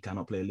seen, he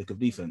cannot play a lick of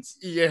defense.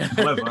 Yeah.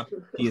 However,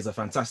 he is a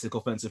fantastic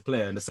offensive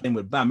player. And the same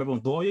with Bam.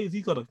 Everyone thought,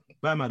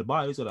 Bam had a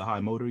bio, he's got a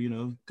high motor,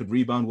 could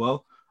rebound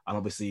well. And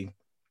obviously,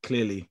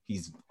 clearly,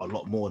 he's a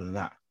lot more than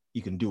that. He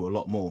can do a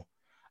lot more.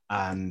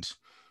 And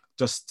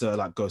just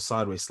to go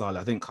sideways slightly,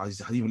 I think I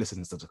even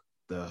listened to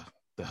the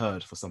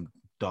Herd for some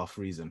daft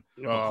reason.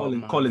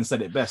 Colin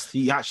said it best.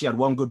 He actually had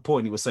one good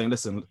point. He was saying,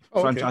 listen,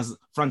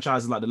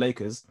 franchises like the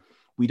Lakers,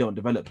 we don't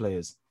develop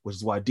players, which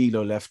is why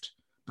D'Lo left,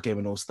 became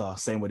an all-star.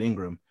 Same with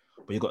Ingram.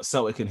 But you've got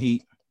Celtic and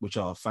Heat, which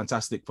are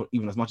fantastic.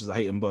 Even as much as I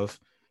hate them both,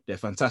 they're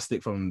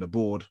fantastic from the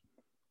board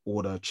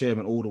or the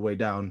chairman all the way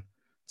down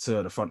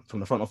to from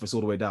the front office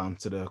all the way down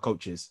to the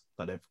coaches.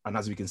 And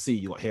as we can see,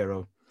 you got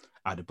Hero,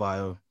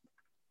 Adebayo.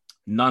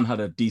 None had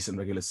a decent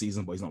regular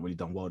season, but he's not really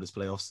done well this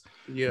playoffs.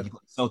 Yeah, you've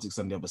got Celtics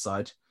on the other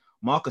side.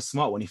 Marcus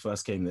Smart, when he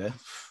first came there,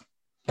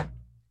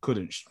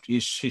 couldn't.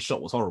 His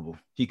shot was horrible.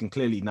 He can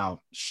clearly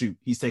now shoot.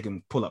 He's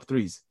taking pull-up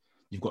threes.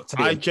 You've got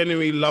Tatum. I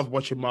genuinely love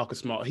watching Marcus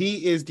Smart.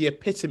 He is the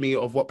epitome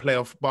of what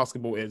playoff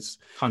basketball is.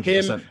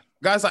 100%.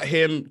 Guys like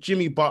him,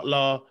 Jimmy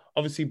Butler,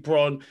 obviously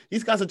Bron.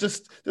 These guys are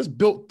just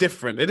built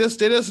different.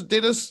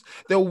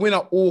 They'll win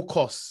at all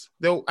costs.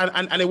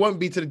 And it won't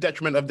be to the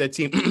detriment of their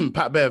team,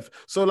 Pat Bev.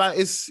 So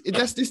this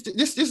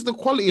is the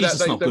quality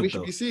that we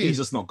should be seeing. He's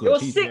just not good.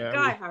 You're a sick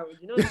guy, Harold.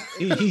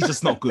 He's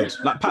just not good.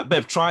 Pat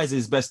Bev tries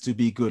his best to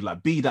be good.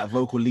 Be that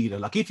vocal leader.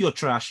 If you're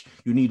trash,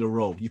 you need a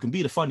role. You can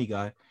be the funny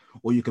guy,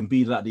 or you can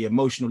be the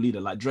emotional leader,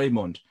 like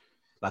Draymond.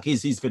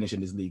 He's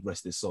finishing his league,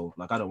 rest his soul.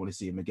 I don't want to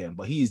see him again.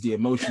 But he's the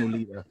emotional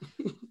leader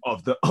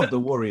of the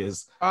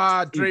Warriors.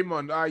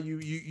 Draymond.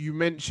 You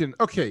mentioned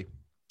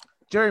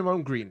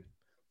Draymond Green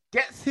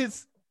gets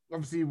his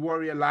obviously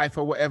warrior life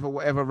or whatever.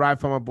 Right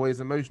from my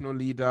boys, emotional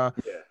leader.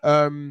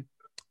 Yeah.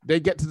 They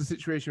get to the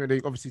situation where they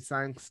obviously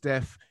sign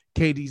Steph.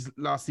 KD's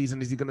last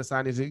season. Is he going to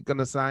sign? Is he going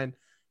to sign?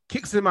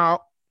 Kicks him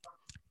out.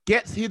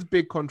 Gets his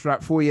big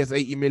contract, 4 years,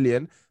 80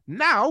 million.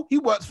 Now he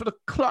works for the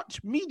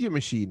Clutch Media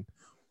Machine.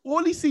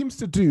 All he seems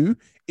to do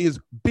is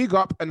big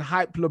up and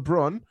hype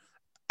LeBron.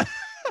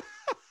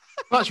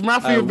 Clutch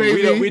Mafia,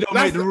 baby. We don't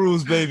make the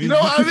rules, baby. You know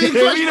what I mean?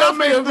 We don't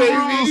make the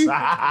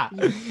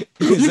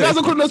rules. You guys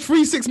are calling us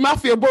 3-6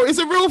 Mafia, bro. It's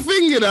a real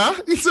thing, you know?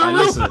 It's a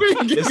real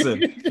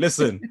thing.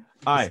 Listen.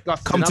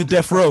 Come to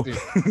death row. You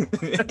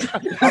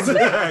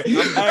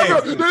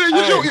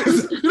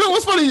know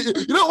what's funny?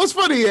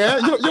 Yeah.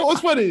 You know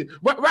what's funny?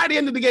 Right at the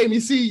end of the game, you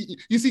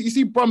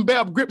see Bron Bet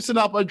up, Gripson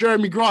up, or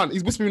Jeremy Grant.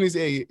 He's whispering in his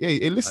ear,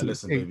 hey, listen,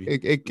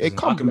 baby.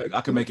 Come.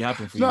 I can make it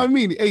happen for you. You know what I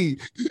mean? Hey,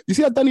 you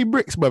see how Danny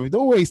Bricks, brother?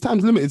 Don't worry,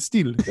 time's limited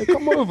still.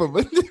 Come over,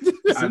 man.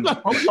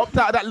 Opt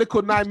out of that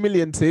little 9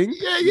 million thing.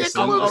 Yeah,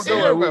 come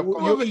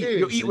over here.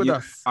 You'll eat with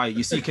us.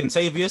 You see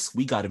Kentavious?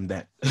 We got him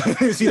that.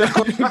 See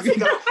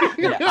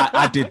that?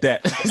 I did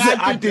that.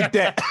 I did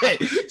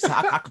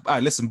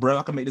that. Listen, bro,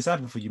 I can make this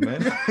happen for you,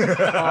 man.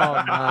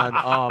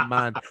 Oh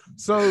man.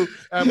 So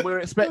we're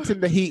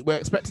expecting the Heat. We're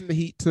expecting the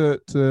Heat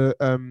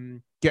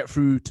to get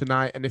through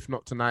tonight, and if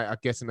not tonight, I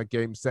guess in a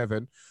game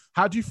 7.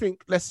 How do you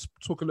think? Let's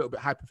talk a little bit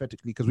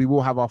hypothetically because we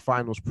will have our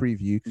finals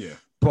preview. Yeah.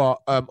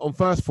 But on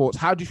first thoughts,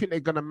 how do you think they're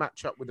going to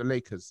match up with the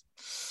Lakers?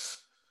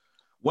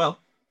 Well,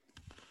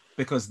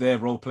 because their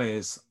role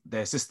players,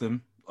 their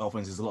system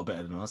offense is a lot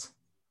better than us.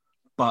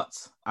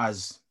 But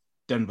as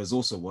Denver's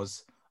also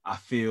was, I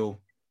feel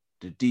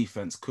the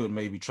defense could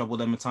maybe trouble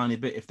them a tiny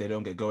bit if they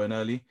don't get going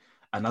early.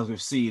 And as we've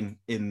seen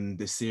in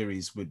this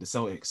series with the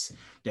Celtics,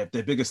 their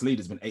biggest lead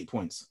has been 8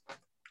 points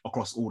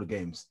across all the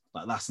games.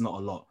 That's not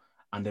a lot.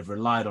 And they've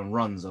relied on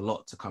runs a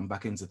lot to come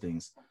back into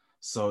things.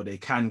 So they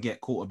can get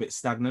caught a bit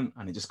stagnant,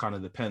 and it just kind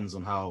of depends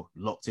on how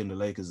locked in the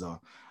Lakers are.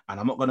 And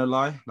I'm not going to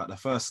lie, the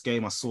first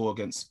game I saw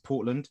against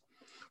Portland,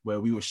 where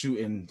we were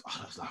shooting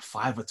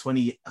 5 or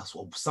 20,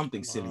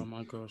 something silly. Oh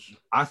my gosh.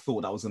 I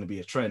thought that was going to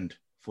be a trend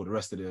for the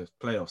rest of the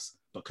playoffs,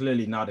 but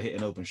clearly now they're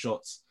hitting open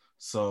shots.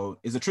 So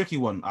it's a tricky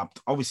one.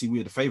 Obviously,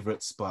 we're the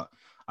favorites, but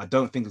I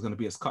don't think it's going to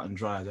be as cut and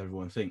dry as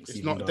everyone thinks.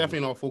 It's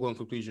definitely not a foregone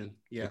conclusion.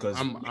 Yeah, because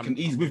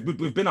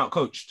we've been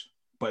outcoached,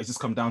 but it's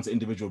just come down to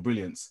individual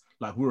brilliance.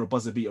 We were a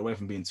buzzer beat away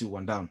from being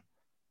 2-1 down.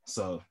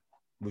 So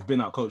we've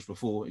been outcoached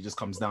before. It just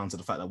comes down to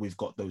the fact that we've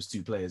got those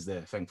two players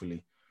there,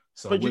 thankfully.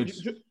 So, but do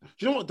you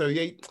know what though?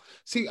 Yeah,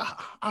 see,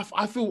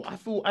 I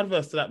feel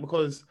adverse to that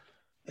because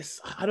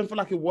I don't feel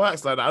like it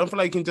works like that. I don't feel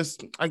like you can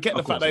just. I get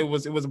the fact that it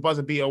was a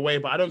buzzer beat away,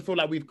 but I don't feel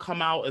like we've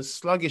come out as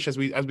sluggish as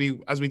we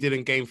did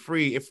in Game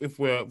 3. If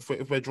we're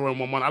drawing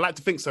 1-1, I like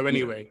to think so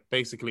anyway,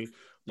 basically.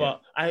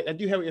 But I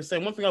do hear what you're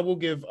saying. One thing I will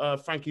give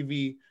Frankie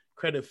V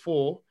credit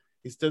for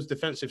is those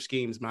defensive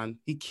schemes, man.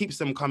 He keeps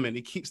them coming.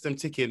 He keeps them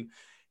ticking.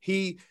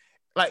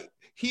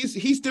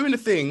 He's doing the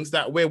things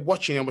that we're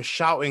watching and we're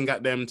shouting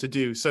at them to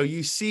do. So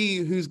you see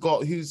who's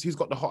got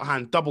the hot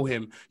hand, double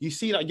him. You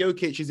see that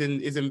Jokic is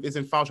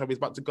in foul trouble, he's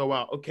about to go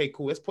out. Okay,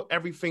 cool. Let's put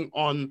everything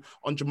on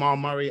Jamal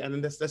Murray and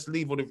then let's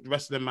leave all the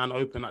rest of them man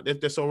open.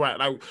 That's all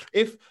right.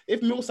 If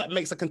Millsap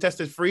makes a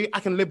contested free, I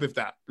can live with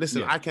that.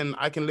 Listen, I can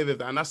live with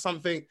that, and that's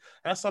something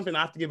I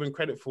have to give him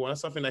credit for. And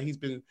that's something that he's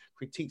been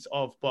critiqued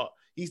of. But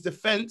his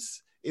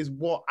defense is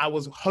what I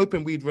was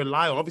hoping we'd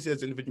rely on. Obviously,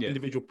 there's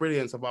individual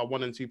brilliance of our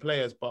 1 and 2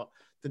 players, but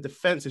the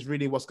defense is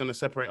really what's going to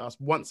separate us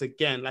once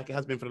again, like it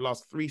has been for the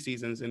last 3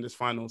 seasons in this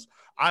finals.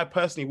 I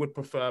personally would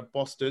prefer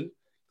Boston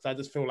because I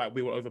just feel like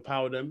we will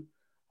overpower them.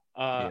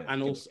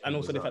 And also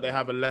the fact they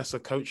have a lesser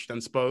coach than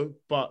Spo.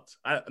 But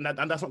and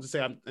that's not to say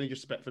I'm any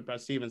disrespect for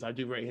Brad Stevens. I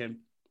do rate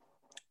him.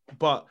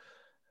 But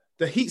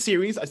the Heat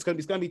series, it's going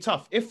to be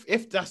tough.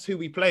 If that's who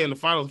we play in the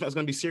finals, it's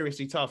going to be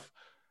seriously tough.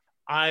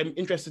 I'm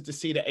interested to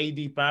see the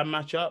AD Bam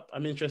matchup.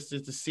 I'm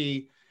interested to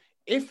see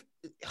if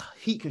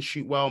Heat can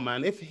shoot well,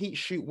 man. If Heat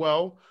shoot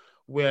well,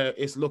 where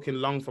it's looking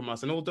long from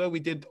us. And although we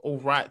did all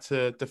right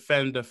to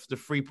defend the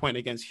 3-point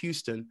against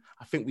Houston,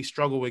 I think we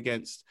struggle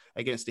against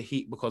the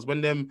Heat because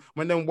when them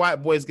white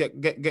boys get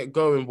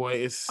going, boy,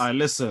 it's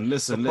listen.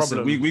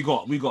 We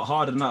got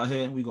Harden out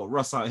here, we got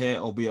Russ out here,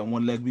 albeit on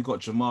one leg. We got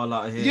Jamal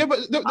out here. Yeah,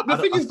 but the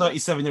thing is,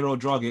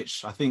 37-year-old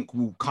Dragic, I think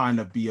will kind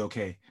of be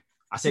okay.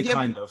 I say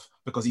kind of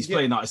because he's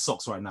playing out his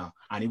socks right now,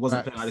 and he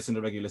wasn't playing like this in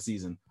the regular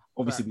season.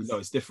 Obviously, we know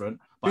it's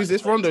different. Who's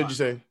this? Rondo? Did you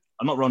say?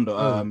 Not Rondo.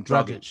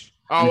 Dragic.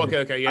 Oh,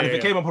 okay, yeah. And if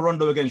it came up a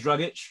Rondo against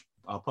Dragic,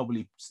 I'll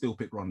probably still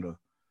pick Rondo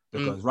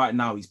because right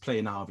now he's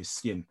playing out of his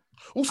skin.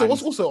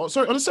 Also,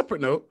 sorry, on a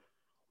separate note,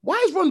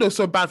 why is Rondo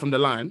so bad from the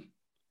line?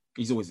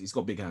 He's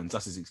got big hands.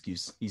 That's his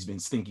excuse. He's been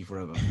stinky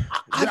forever.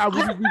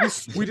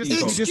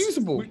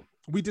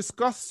 We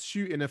discussed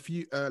shooting a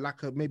few,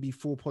 maybe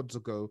 4 pods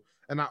ago,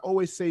 and I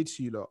always say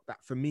to you, look,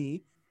 that for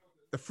me,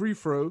 the free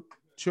throw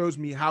shows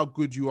me how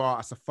good you are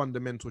as a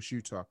fundamental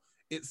shooter.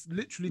 It's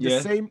literally the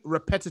same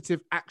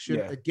repetitive action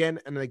again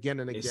and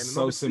again and again. It's and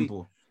so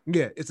simple.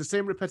 Yeah, it's the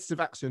same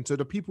repetitive action. So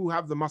the people who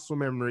have the muscle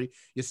memory,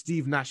 your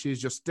Steve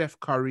Nashes, your Steph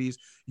Currys,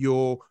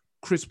 your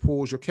Chris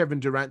Pauls, your Kevin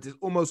Durant, is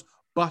almost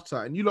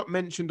butter. And you lot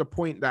mentioned the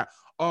point that,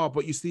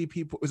 but you see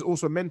people, it's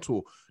also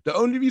mental. The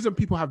only reason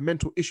people have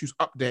mental issues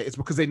up there is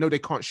because they know they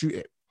can't shoot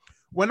it.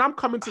 When I'm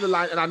coming to the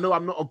line and I know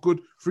I'm not a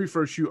good free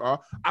throw shooter,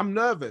 I'm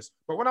nervous.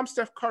 But when I'm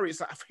Steph Curry,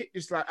 it's like I've hit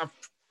this, like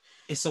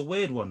it's a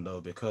weird one though,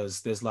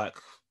 because there's like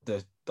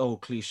the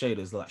old cliche,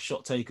 there's like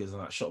shot takers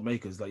and like shot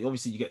makers. Like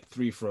obviously you get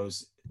 3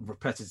 throws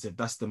repetitive.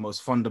 That's the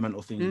most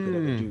fundamental thing you could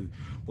ever do.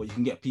 But you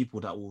can get people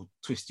that will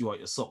twist you out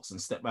your socks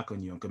and step back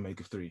on you and can make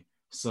a 3.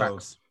 So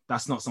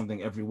that's not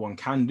something everyone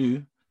can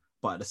do.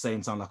 But at the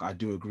same time, like I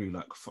do agree,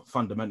 like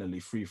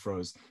fundamentally free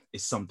throws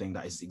is something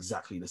that is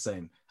exactly the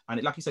same. And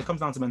it, like you said,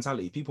 comes down to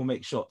mentality. People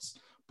make shots,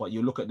 but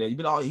you look at you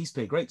be like, he's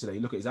played great today. You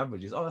look at his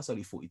averages, that's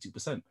only 42%.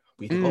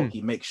 But you think,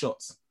 he makes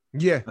shots.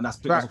 Yeah. And that's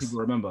what people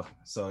remember.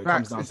 So it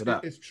comes down to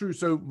that. It's true.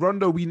 So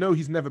Rondo, we know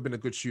he's never been a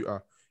good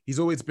shooter. He's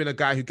always been a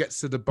guy who gets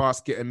to the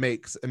basket and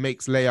makes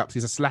layups.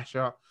 He's a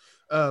slasher.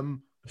 It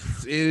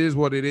is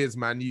what it is,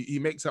 man. He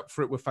makes up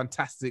for it with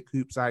fantastic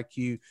hoops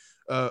IQ,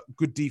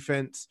 good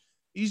defense.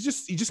 He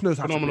just knows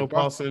how phenomenal to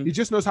play passing. He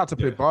just knows how to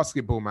play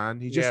basketball, man.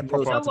 He just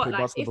knows how to play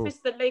basketball. If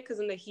it's the Lakers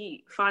and the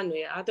Heat,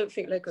 finally, I don't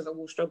think Lakers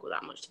will struggle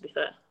that much. To be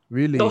fair,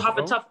 really, they'll have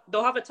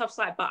a tough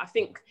side, but I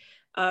think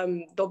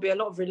there'll be a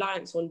lot of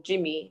reliance on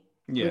Jimmy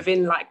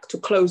within to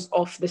close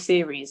off the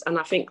series, and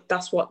I think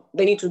that's what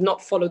they need to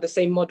not follow the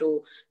same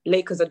model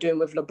Lakers are doing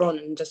with LeBron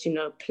and just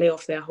play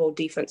off their whole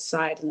defense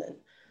side, and then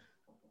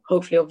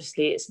hopefully,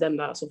 obviously, it's them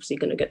that's obviously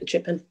going to get the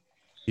chip in.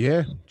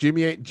 Yeah,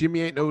 Jimmy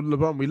ain't no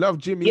LeBron. We love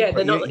Jimmy. Yeah,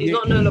 he's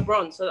not no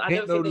LeBron, so I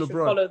don't think they should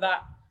follow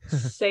that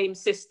same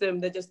system.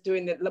 They're just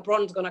doing it.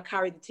 LeBron's gonna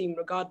carry the team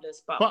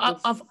regardless. But I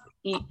thought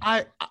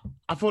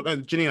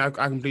Janine, I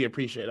completely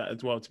appreciate that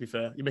as well. To be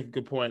fair, you make a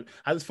good point.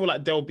 I just feel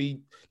like they'll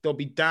be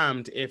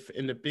damned if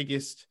in the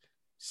biggest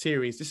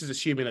series, this is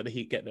assuming that the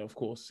Heat get there, of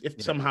course.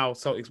 If somehow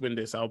Celtics win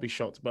this, I'll be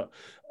shocked. But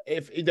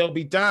if they'll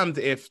be damned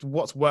if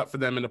what's worked for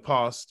them in the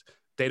past,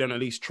 they don't at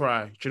least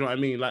try. Do you know what I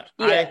mean? Like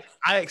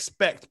I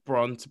expect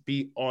Bron to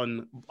be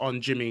on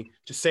Jimmy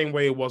the same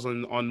way it was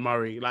on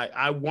Murray. Like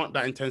I want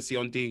that intensity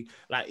on D.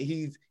 Like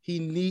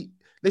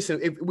listen,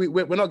 if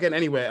we're not getting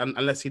anywhere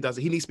unless he does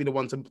it. He needs to be the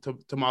one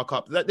to mark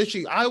up.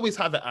 Literally, I always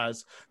have it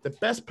as the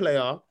best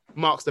player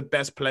marks the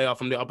best player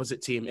from the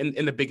opposite team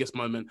in the biggest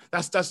moment.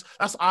 That's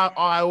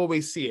I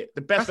always see it.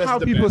 That's how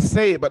people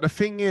say it. But the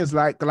thing is,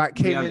 like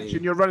Kane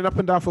mentioned, you're running up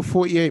and down for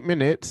 48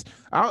 minutes.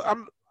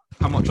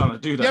 I'm not trying to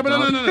do that. Yeah, but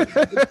no.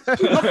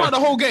 Not fight the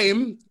whole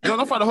game.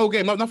 Not fight the whole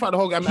game. Not fight the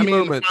whole game. I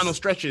mean, the final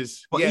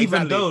stretches. But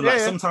even though,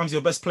 sometimes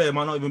your best player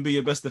might not even be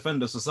your best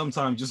defender, so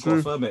sometimes you just got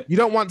to firm it. You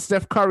don't want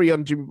Steph Curry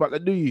on Jimmy Butler,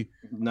 do you?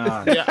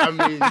 Nah. Yeah, I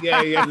mean,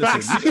 yeah.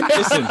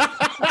 Listen.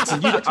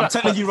 I'm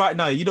telling you right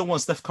now, you don't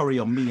want Steph Curry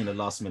on me in the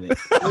last minute.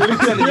 I'm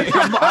telling you,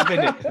 I'm not having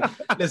it.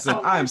 Listen,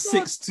 I am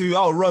 6'2".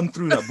 I'll run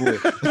through that boy.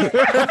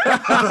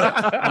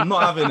 I'm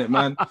not having it,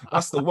 man.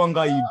 That's the one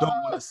guy you don't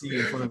want to see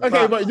in front of.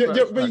 Okay, but you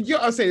get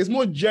what I'm saying. It's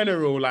more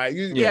general, like I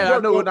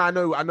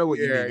know what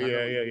you mean.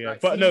 Yeah.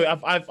 But no,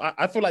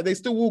 I feel like they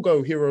still will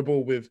go hero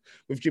ball with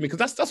Jimmy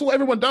because that's what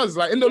everyone does.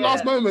 Like in the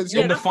last moments,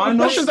 in the final,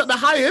 pressures at the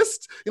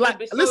highest. You're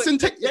like, listen,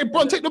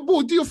 Bron, take the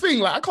ball, do your thing.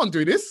 Like I can't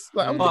do this.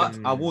 Like, but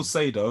I will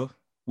say though,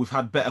 we've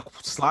had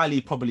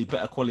probably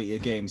better quality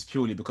of games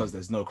purely because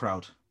there's no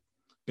crowd.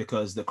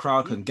 because the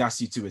crowd can gas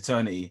you to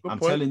eternity. Good I'm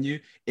point. telling you,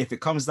 if it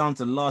comes down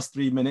to the last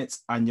 3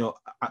 minutes and you're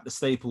at the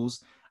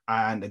Staples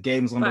and the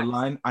game's on the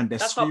line and they're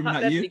screaming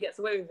at you, gets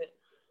away with it.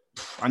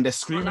 and they're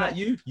screaming at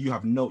you, you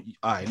have no.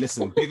 Alright,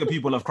 listen, bigger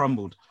people have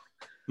crumbled.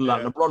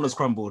 Like LeBron has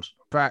crumbled.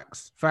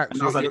 Facts. And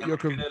that was like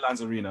the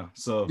Airlines Arena.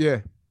 So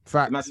yeah.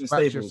 Facts.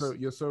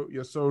 You're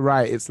so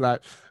right. It's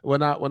like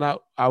when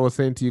I was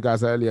saying to you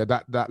guys earlier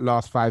that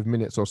last 5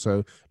 minutes or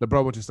so,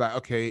 LeBron was just like,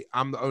 okay,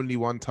 I'm the only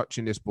one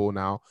touching this ball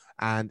now,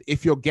 and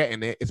if you're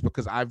getting it, it's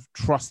because I've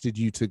trusted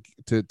you to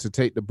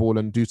take the ball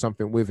and do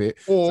something with it.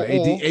 Or, so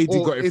AD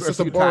got it. It's just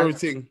a borrowed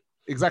thing.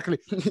 Exactly.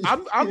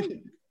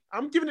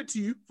 I'm giving it to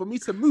you for me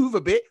to move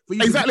a bit. For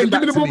you exactly, give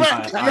me the ball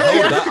back.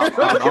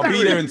 I'll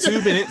be there in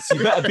 2 minutes.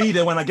 You better be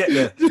there when I get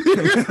there.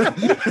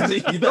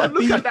 You don't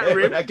look at that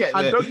rim,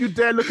 and don't you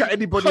dare look at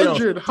anybody else.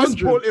 This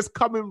ball is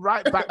coming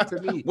right back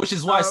to me. Which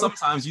is why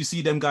sometimes you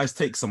see them guys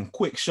take some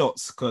quick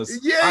shots because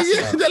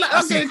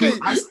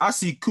I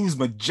see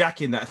Kuzma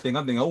jacking that thing.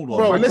 I'm thinking, hold on,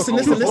 bro. Listen.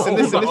 And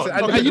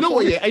you know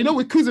what? Yeah, and you know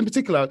with Kuzma in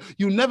particular,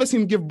 you never see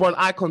him give Bron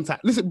eye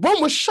contact. Listen,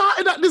 Bron was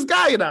shouting at this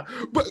guy,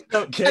 but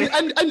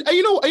and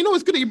you know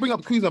it's good that you bring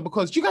up Kuzma,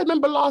 because do you guys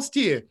remember last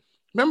year?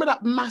 Remember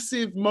that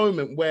massive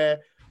moment where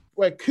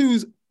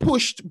Kuz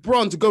pushed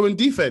Bron to go and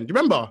defend? Do you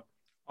remember?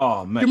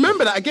 Oh man, you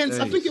remember that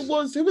against? I think it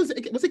was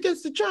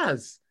against the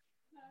Jazz.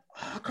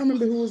 I can't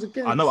remember who it was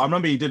against. I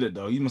remember he did it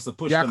though. He must have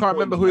pushed. Yeah, I can't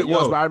remember who it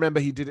was, but I remember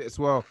he did it as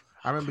well.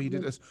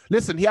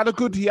 Listen, he had a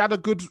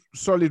good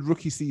solid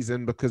rookie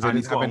season because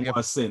he's gotten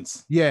worse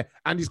since. Yeah,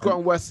 and he's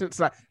gotten worse since.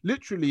 Like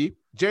literally,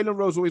 Jalen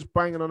Rose always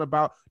banging on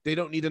about they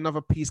don't need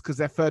another piece because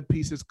their third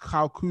piece is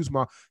Kyle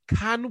Kuzma.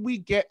 Can we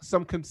get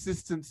some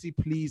consistency,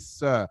 please,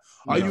 sir?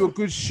 Are you a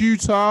good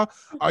shooter?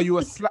 Are you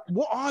a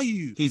what are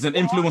you? He's an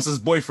influencer's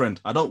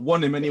boyfriend. I don't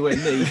want him anywhere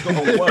near. He's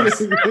gotten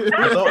worse.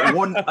 I don't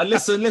want.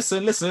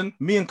 Listen.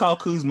 Me and Kyle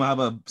Kuzma have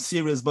a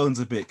serious bones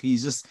to pick.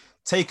 He's just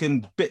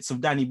taken bits of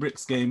Danny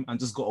Brick's game and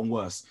just gotten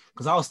worse.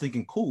 Because I was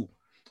thinking, cool,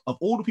 of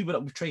all the people that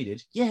we've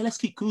traded, let's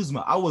keep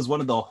Kuzma. I was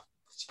one of the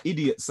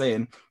idiots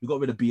saying we got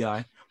rid of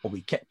BI, but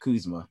we kept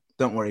Kuzma.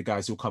 Don't worry,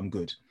 guys, he'll come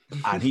good.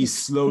 And he's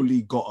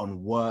slowly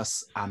gotten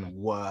worse and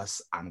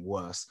worse and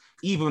worse.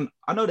 Even,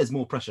 I know there's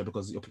more pressure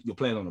because you're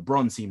playing on a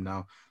bronze team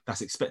now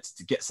that's expected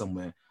to get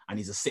somewhere, and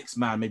he's a sixth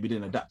man, maybe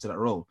didn't adapt to that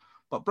role.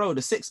 But bro,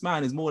 the sixth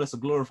man is more or less a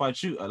glorified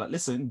shooter. Like,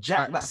 listen,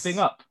 jack that thing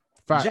up.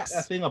 Jack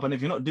that thing up. And if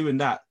you're not doing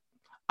that,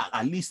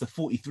 at least a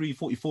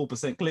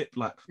 43-44% clip,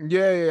 like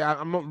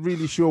I'm not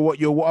really sure what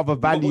other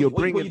value you're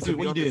bringing. What are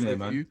you doing there,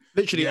 man?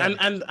 Literally,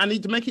 and I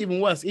need to make it even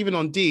worse. Even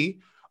on D,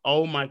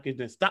 oh my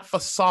goodness, that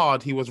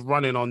facade he was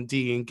running on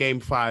D in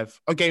game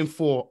 5 or game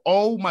 4.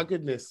 Oh my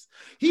goodness,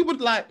 he would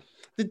like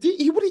the D.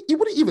 He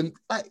wouldn't even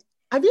like.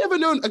 Have you ever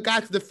known a guy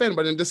to defend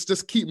but then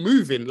just keep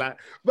moving? Like,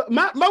 but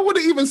man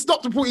wouldn't even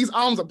stop to put his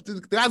arms up. The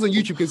guys on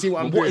YouTube can see what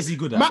I'm doing. What is he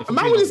good at?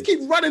 Man would just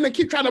keep running and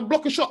keep trying to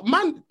block a shot.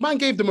 Man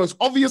gave the most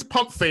obvious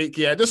pump fake,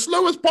 the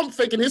slowest pump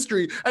fake in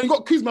history, and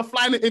got Kuzma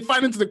flying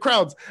into the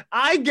crowds.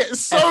 I get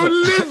so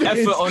livid.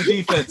 Effort on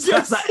defense.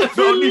 That's that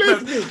effort on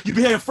defense. You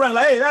be hearing friend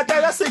like, hey,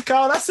 that's it,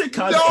 Carl. That's it,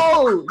 Carl.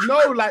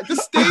 No, like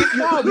just stay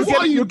calm.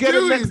 You'll get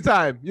it next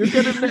time. You'll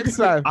get it next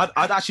time. I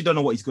actually don't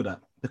know what he's good at,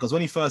 because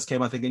when he first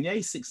came, I'm thinking,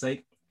 he's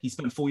 6'8". He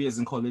spent 4 years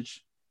in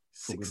college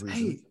for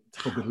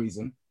good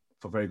reason.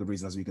 For very good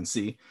reason, as we can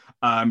see.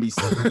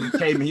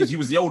 He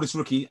was the oldest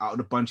rookie out of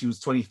the bunch. He was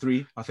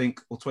 23, I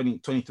think, or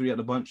 23 at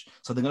the bunch.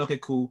 So they're okay,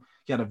 cool.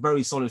 He had a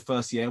very solid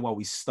first year while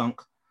we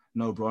stunk.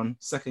 No Bron.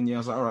 Second year, I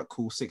was like, all right,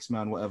 cool, 6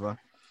 man, whatever.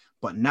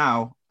 But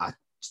now, I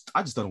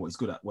just don't know what he's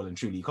good at, well and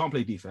truly. He can't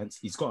play defense.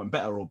 He's gotten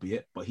better,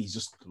 albeit, but he's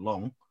just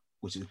long,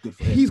 which is good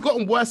for him. He's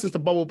gotten worse since the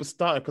bubble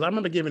started, because I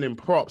remember giving him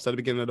props at the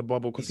beginning of the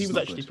bubble, because he was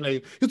actually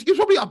playing. He was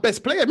probably our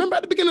best player. Remember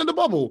at the beginning of the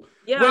bubble?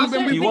 Yeah,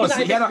 he was.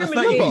 He had a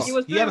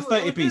 30-piece. He had a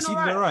 30-piece. He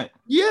did it right.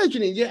 Yeah,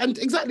 Janine. Yeah, and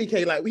exactly,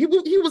 Kay. Like he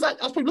was. I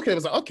was probably looking at him.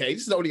 I was like, okay,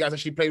 this is the only guys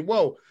actually played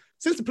well.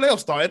 Since the playoffs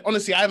started,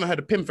 honestly, I haven't heard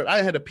a pin from. I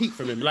haven't heard a peak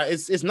from him. Like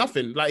it's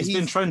nothing. Like he's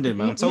been trending,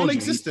 man. I told you,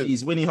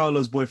 he's Winnie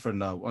Harlow's boyfriend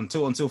now.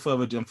 Until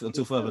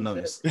further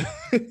notice.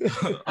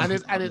 and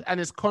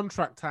it's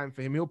contract time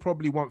for him. He'll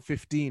probably want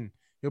 15.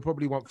 He'll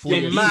probably want 40.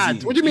 You're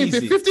mad. What do you mean?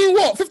 15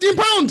 what? 15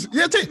 pounds?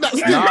 Yeah, take that.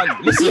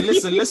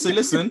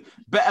 Listen.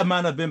 Better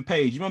man have been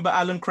paid. You remember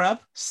Alan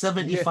Crabb?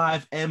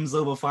 75 M's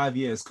over 5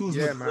 years.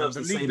 Kuzma deserves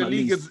the same, the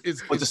league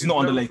is but just not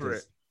on the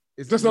Lakers.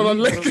 It's just not on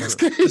the Lakers.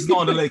 It's not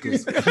on the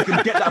Lakers. If you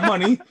can get that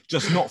money,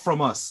 just not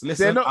from us.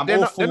 Listen, I'm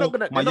all for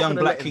my young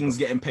black kings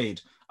getting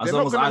paid. As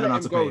long as I don't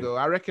have to pay him.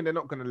 I reckon they're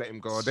not going to let him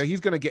go. He's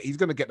going to get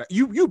that.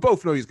 You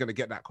both know he's going to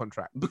get that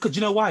contract. Because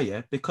you know why,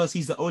 yeah? Because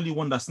he's the only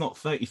one that's not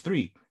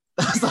 33.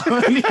 That's the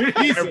only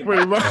reason.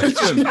 Pretty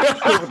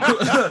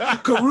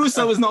much.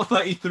 Caruso is not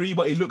 33,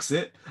 but he looks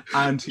it.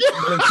 And he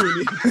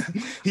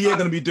ain't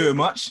going to be doing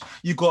much.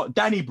 You got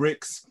Danny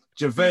Bricks,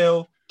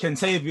 JaVale,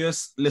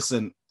 Kentavious.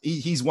 Listen,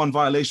 he's one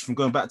violation from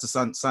going back to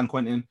San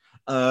Quentin.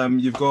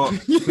 You've got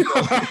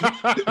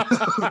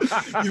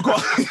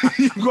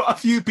a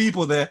few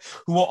people there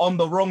who are on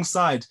the wrong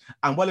side.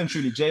 And well and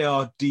truly,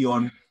 JR,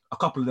 Dion, a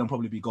couple of them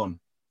probably be gone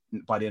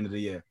by the end of the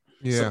year.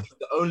 Yeah. So he's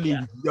the only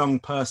young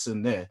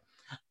person there.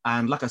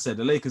 And like I said,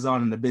 the Lakers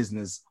aren't in the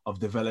business of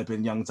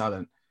developing young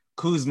talent.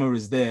 Kuzma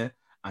is there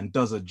and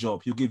does a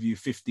job. He'll give you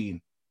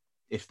 15,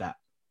 if that.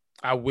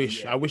 I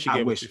wish he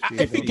gave us 15.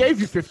 If he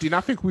gave you 15, I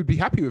think we'd be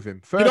happy with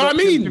him. You know what I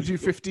mean? Gives you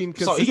 15.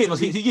 So he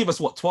gave us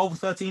what, 12,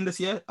 13 this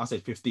year? I'll say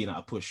 15 at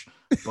a push,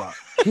 but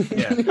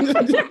yeah,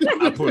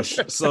 a push.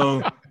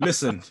 So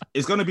listen,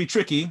 it's going to be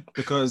tricky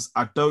because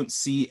I don't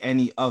see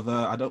any other.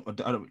 I don't.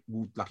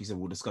 Like you said,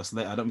 we'll discuss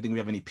later. I don't think we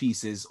have any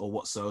pieces or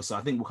what. So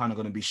I think we're kind of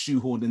going to be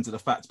shoehorned into the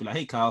fact to be like,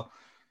 hey, Kyle,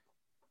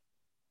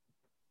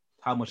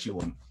 how much you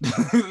want?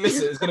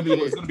 Listen, it's going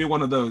to be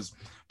one of those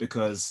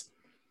because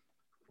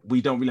we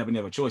don't really have any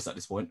other choice at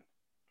this point.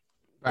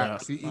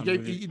 Right. See,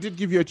 he did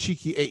give you a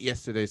cheeky 8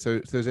 yesterday, so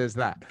there's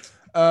that.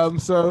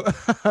 So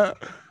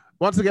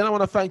once again, I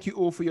want to thank you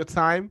all for your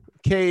time.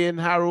 Kay and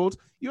Harold,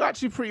 you're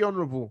actually pretty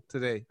honourable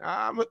today.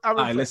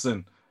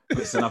 Listen,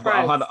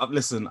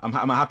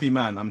 I'm a happy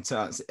man.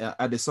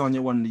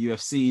 Adesanya won the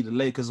UFC, the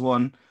Lakers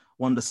won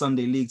the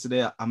Sunday League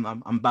today.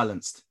 I'm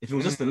balanced. If it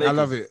was just the Lakers, I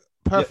love it.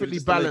 Perfectly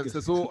balanced.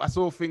 That's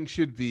all things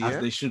should be. As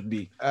they should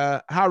be.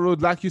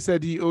 Harold, like you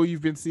said, all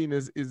you've been seeing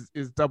is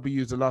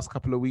W's the last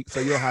couple of weeks,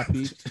 so you're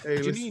happy.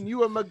 Janine, you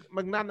were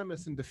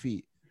magnanimous in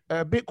defeat.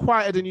 A bit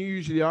quieter than you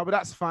usually are, but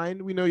that's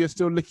fine. We know you're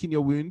still licking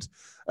your wounds.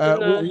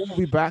 We'll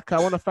be back. I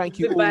want to thank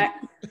you all. I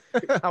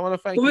want to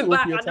thank you all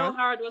for your time. I know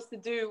Harold wants to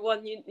do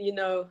one,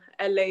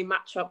 LA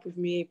matchup with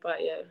me, but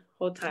yeah,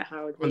 hold tight,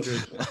 Harold.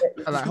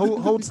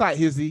 Hold tight,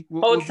 Hizzy.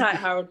 Hold tight,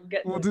 Harold.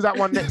 We'll do that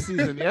one next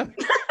season, yeah?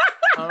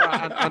 All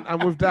right,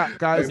 and with that,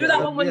 guys, do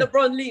that one when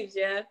LeBron leaves,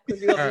 yeah.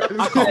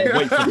 I can't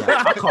wait for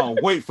that. I can't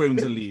wait for him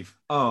to leave.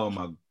 Oh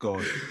my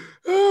god!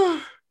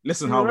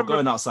 Listen, how we're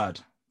going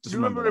outside. Just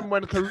remember him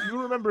when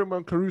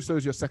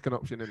Caruso's your second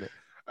option, isn't it?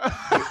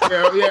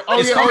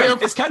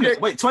 It's canon.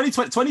 Wait,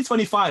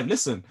 2025.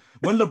 Listen,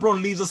 when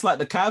LeBron leaves us like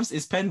the Cavs,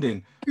 it's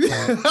pending.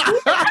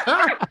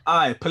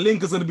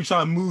 Pelinka's gonna be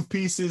trying to move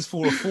pieces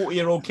for a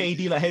 40-year-old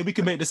KD. Like, hey, we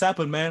can make this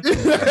happen, man.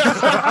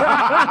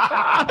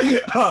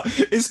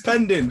 It's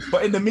pending,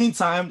 but in the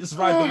meantime, just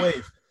ride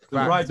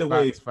the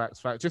wave.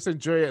 Facts. Just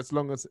enjoy it as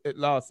long as it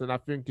lasts, and I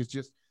think it's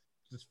just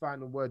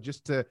final word,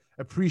 just to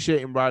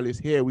appreciate him while he's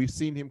here. We've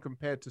seen him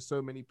compared to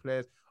so many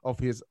players of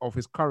his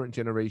current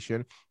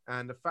generation,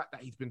 and the fact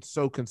that he's been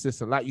so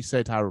consistent, like you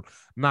said, Harold,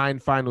 9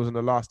 finals in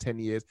the last 10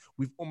 years,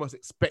 we've almost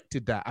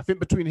expected that. I think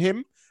between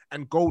him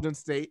and Golden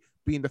State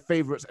being the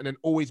favorites and then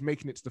always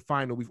making it to the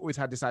final, we've always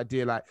had this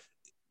idea like,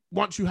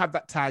 once you have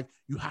that tag,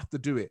 you have to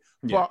do it.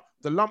 Yeah. But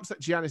the lumps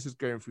that Giannis is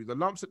going through, the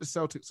lumps that the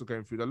Celtics are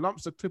going through, the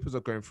lumps the Clippers are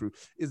going through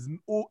is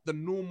all the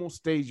normal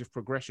stage of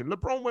progression.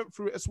 LeBron went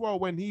through it as well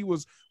when he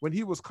was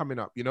coming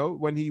up,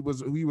 when he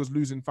was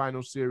losing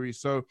final series.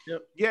 So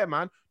yeah,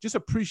 man, just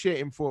appreciate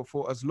him for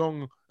as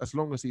long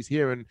as he's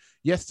here. And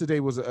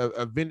yesterday was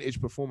a vintage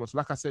performance.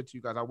 Like I said to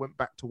you guys, I went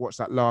back to watch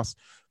that last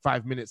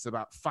 5 minutes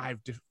about five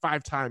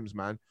times,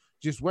 man.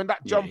 Just when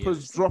that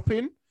jumper's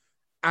dropping.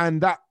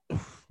 And that,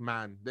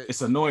 man,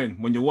 it's annoying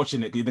when you're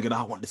watching it. You're thinking,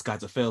 I want this guy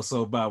to fail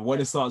so bad.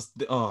 When it starts,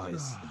 you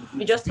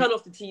just turn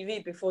off the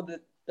TV before the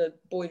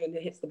ball even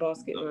hits the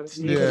basket. Man.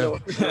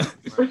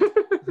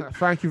 Yeah.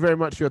 Thank you very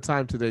much for your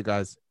time today,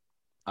 guys.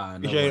 No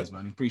worries,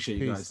 man. Appreciate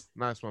you guys.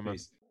 Nice one, man.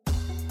 Peace.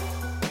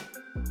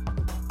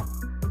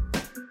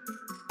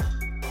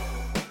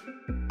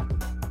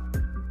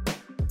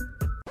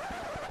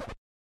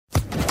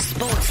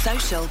 Sports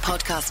Social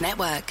Podcast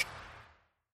Network.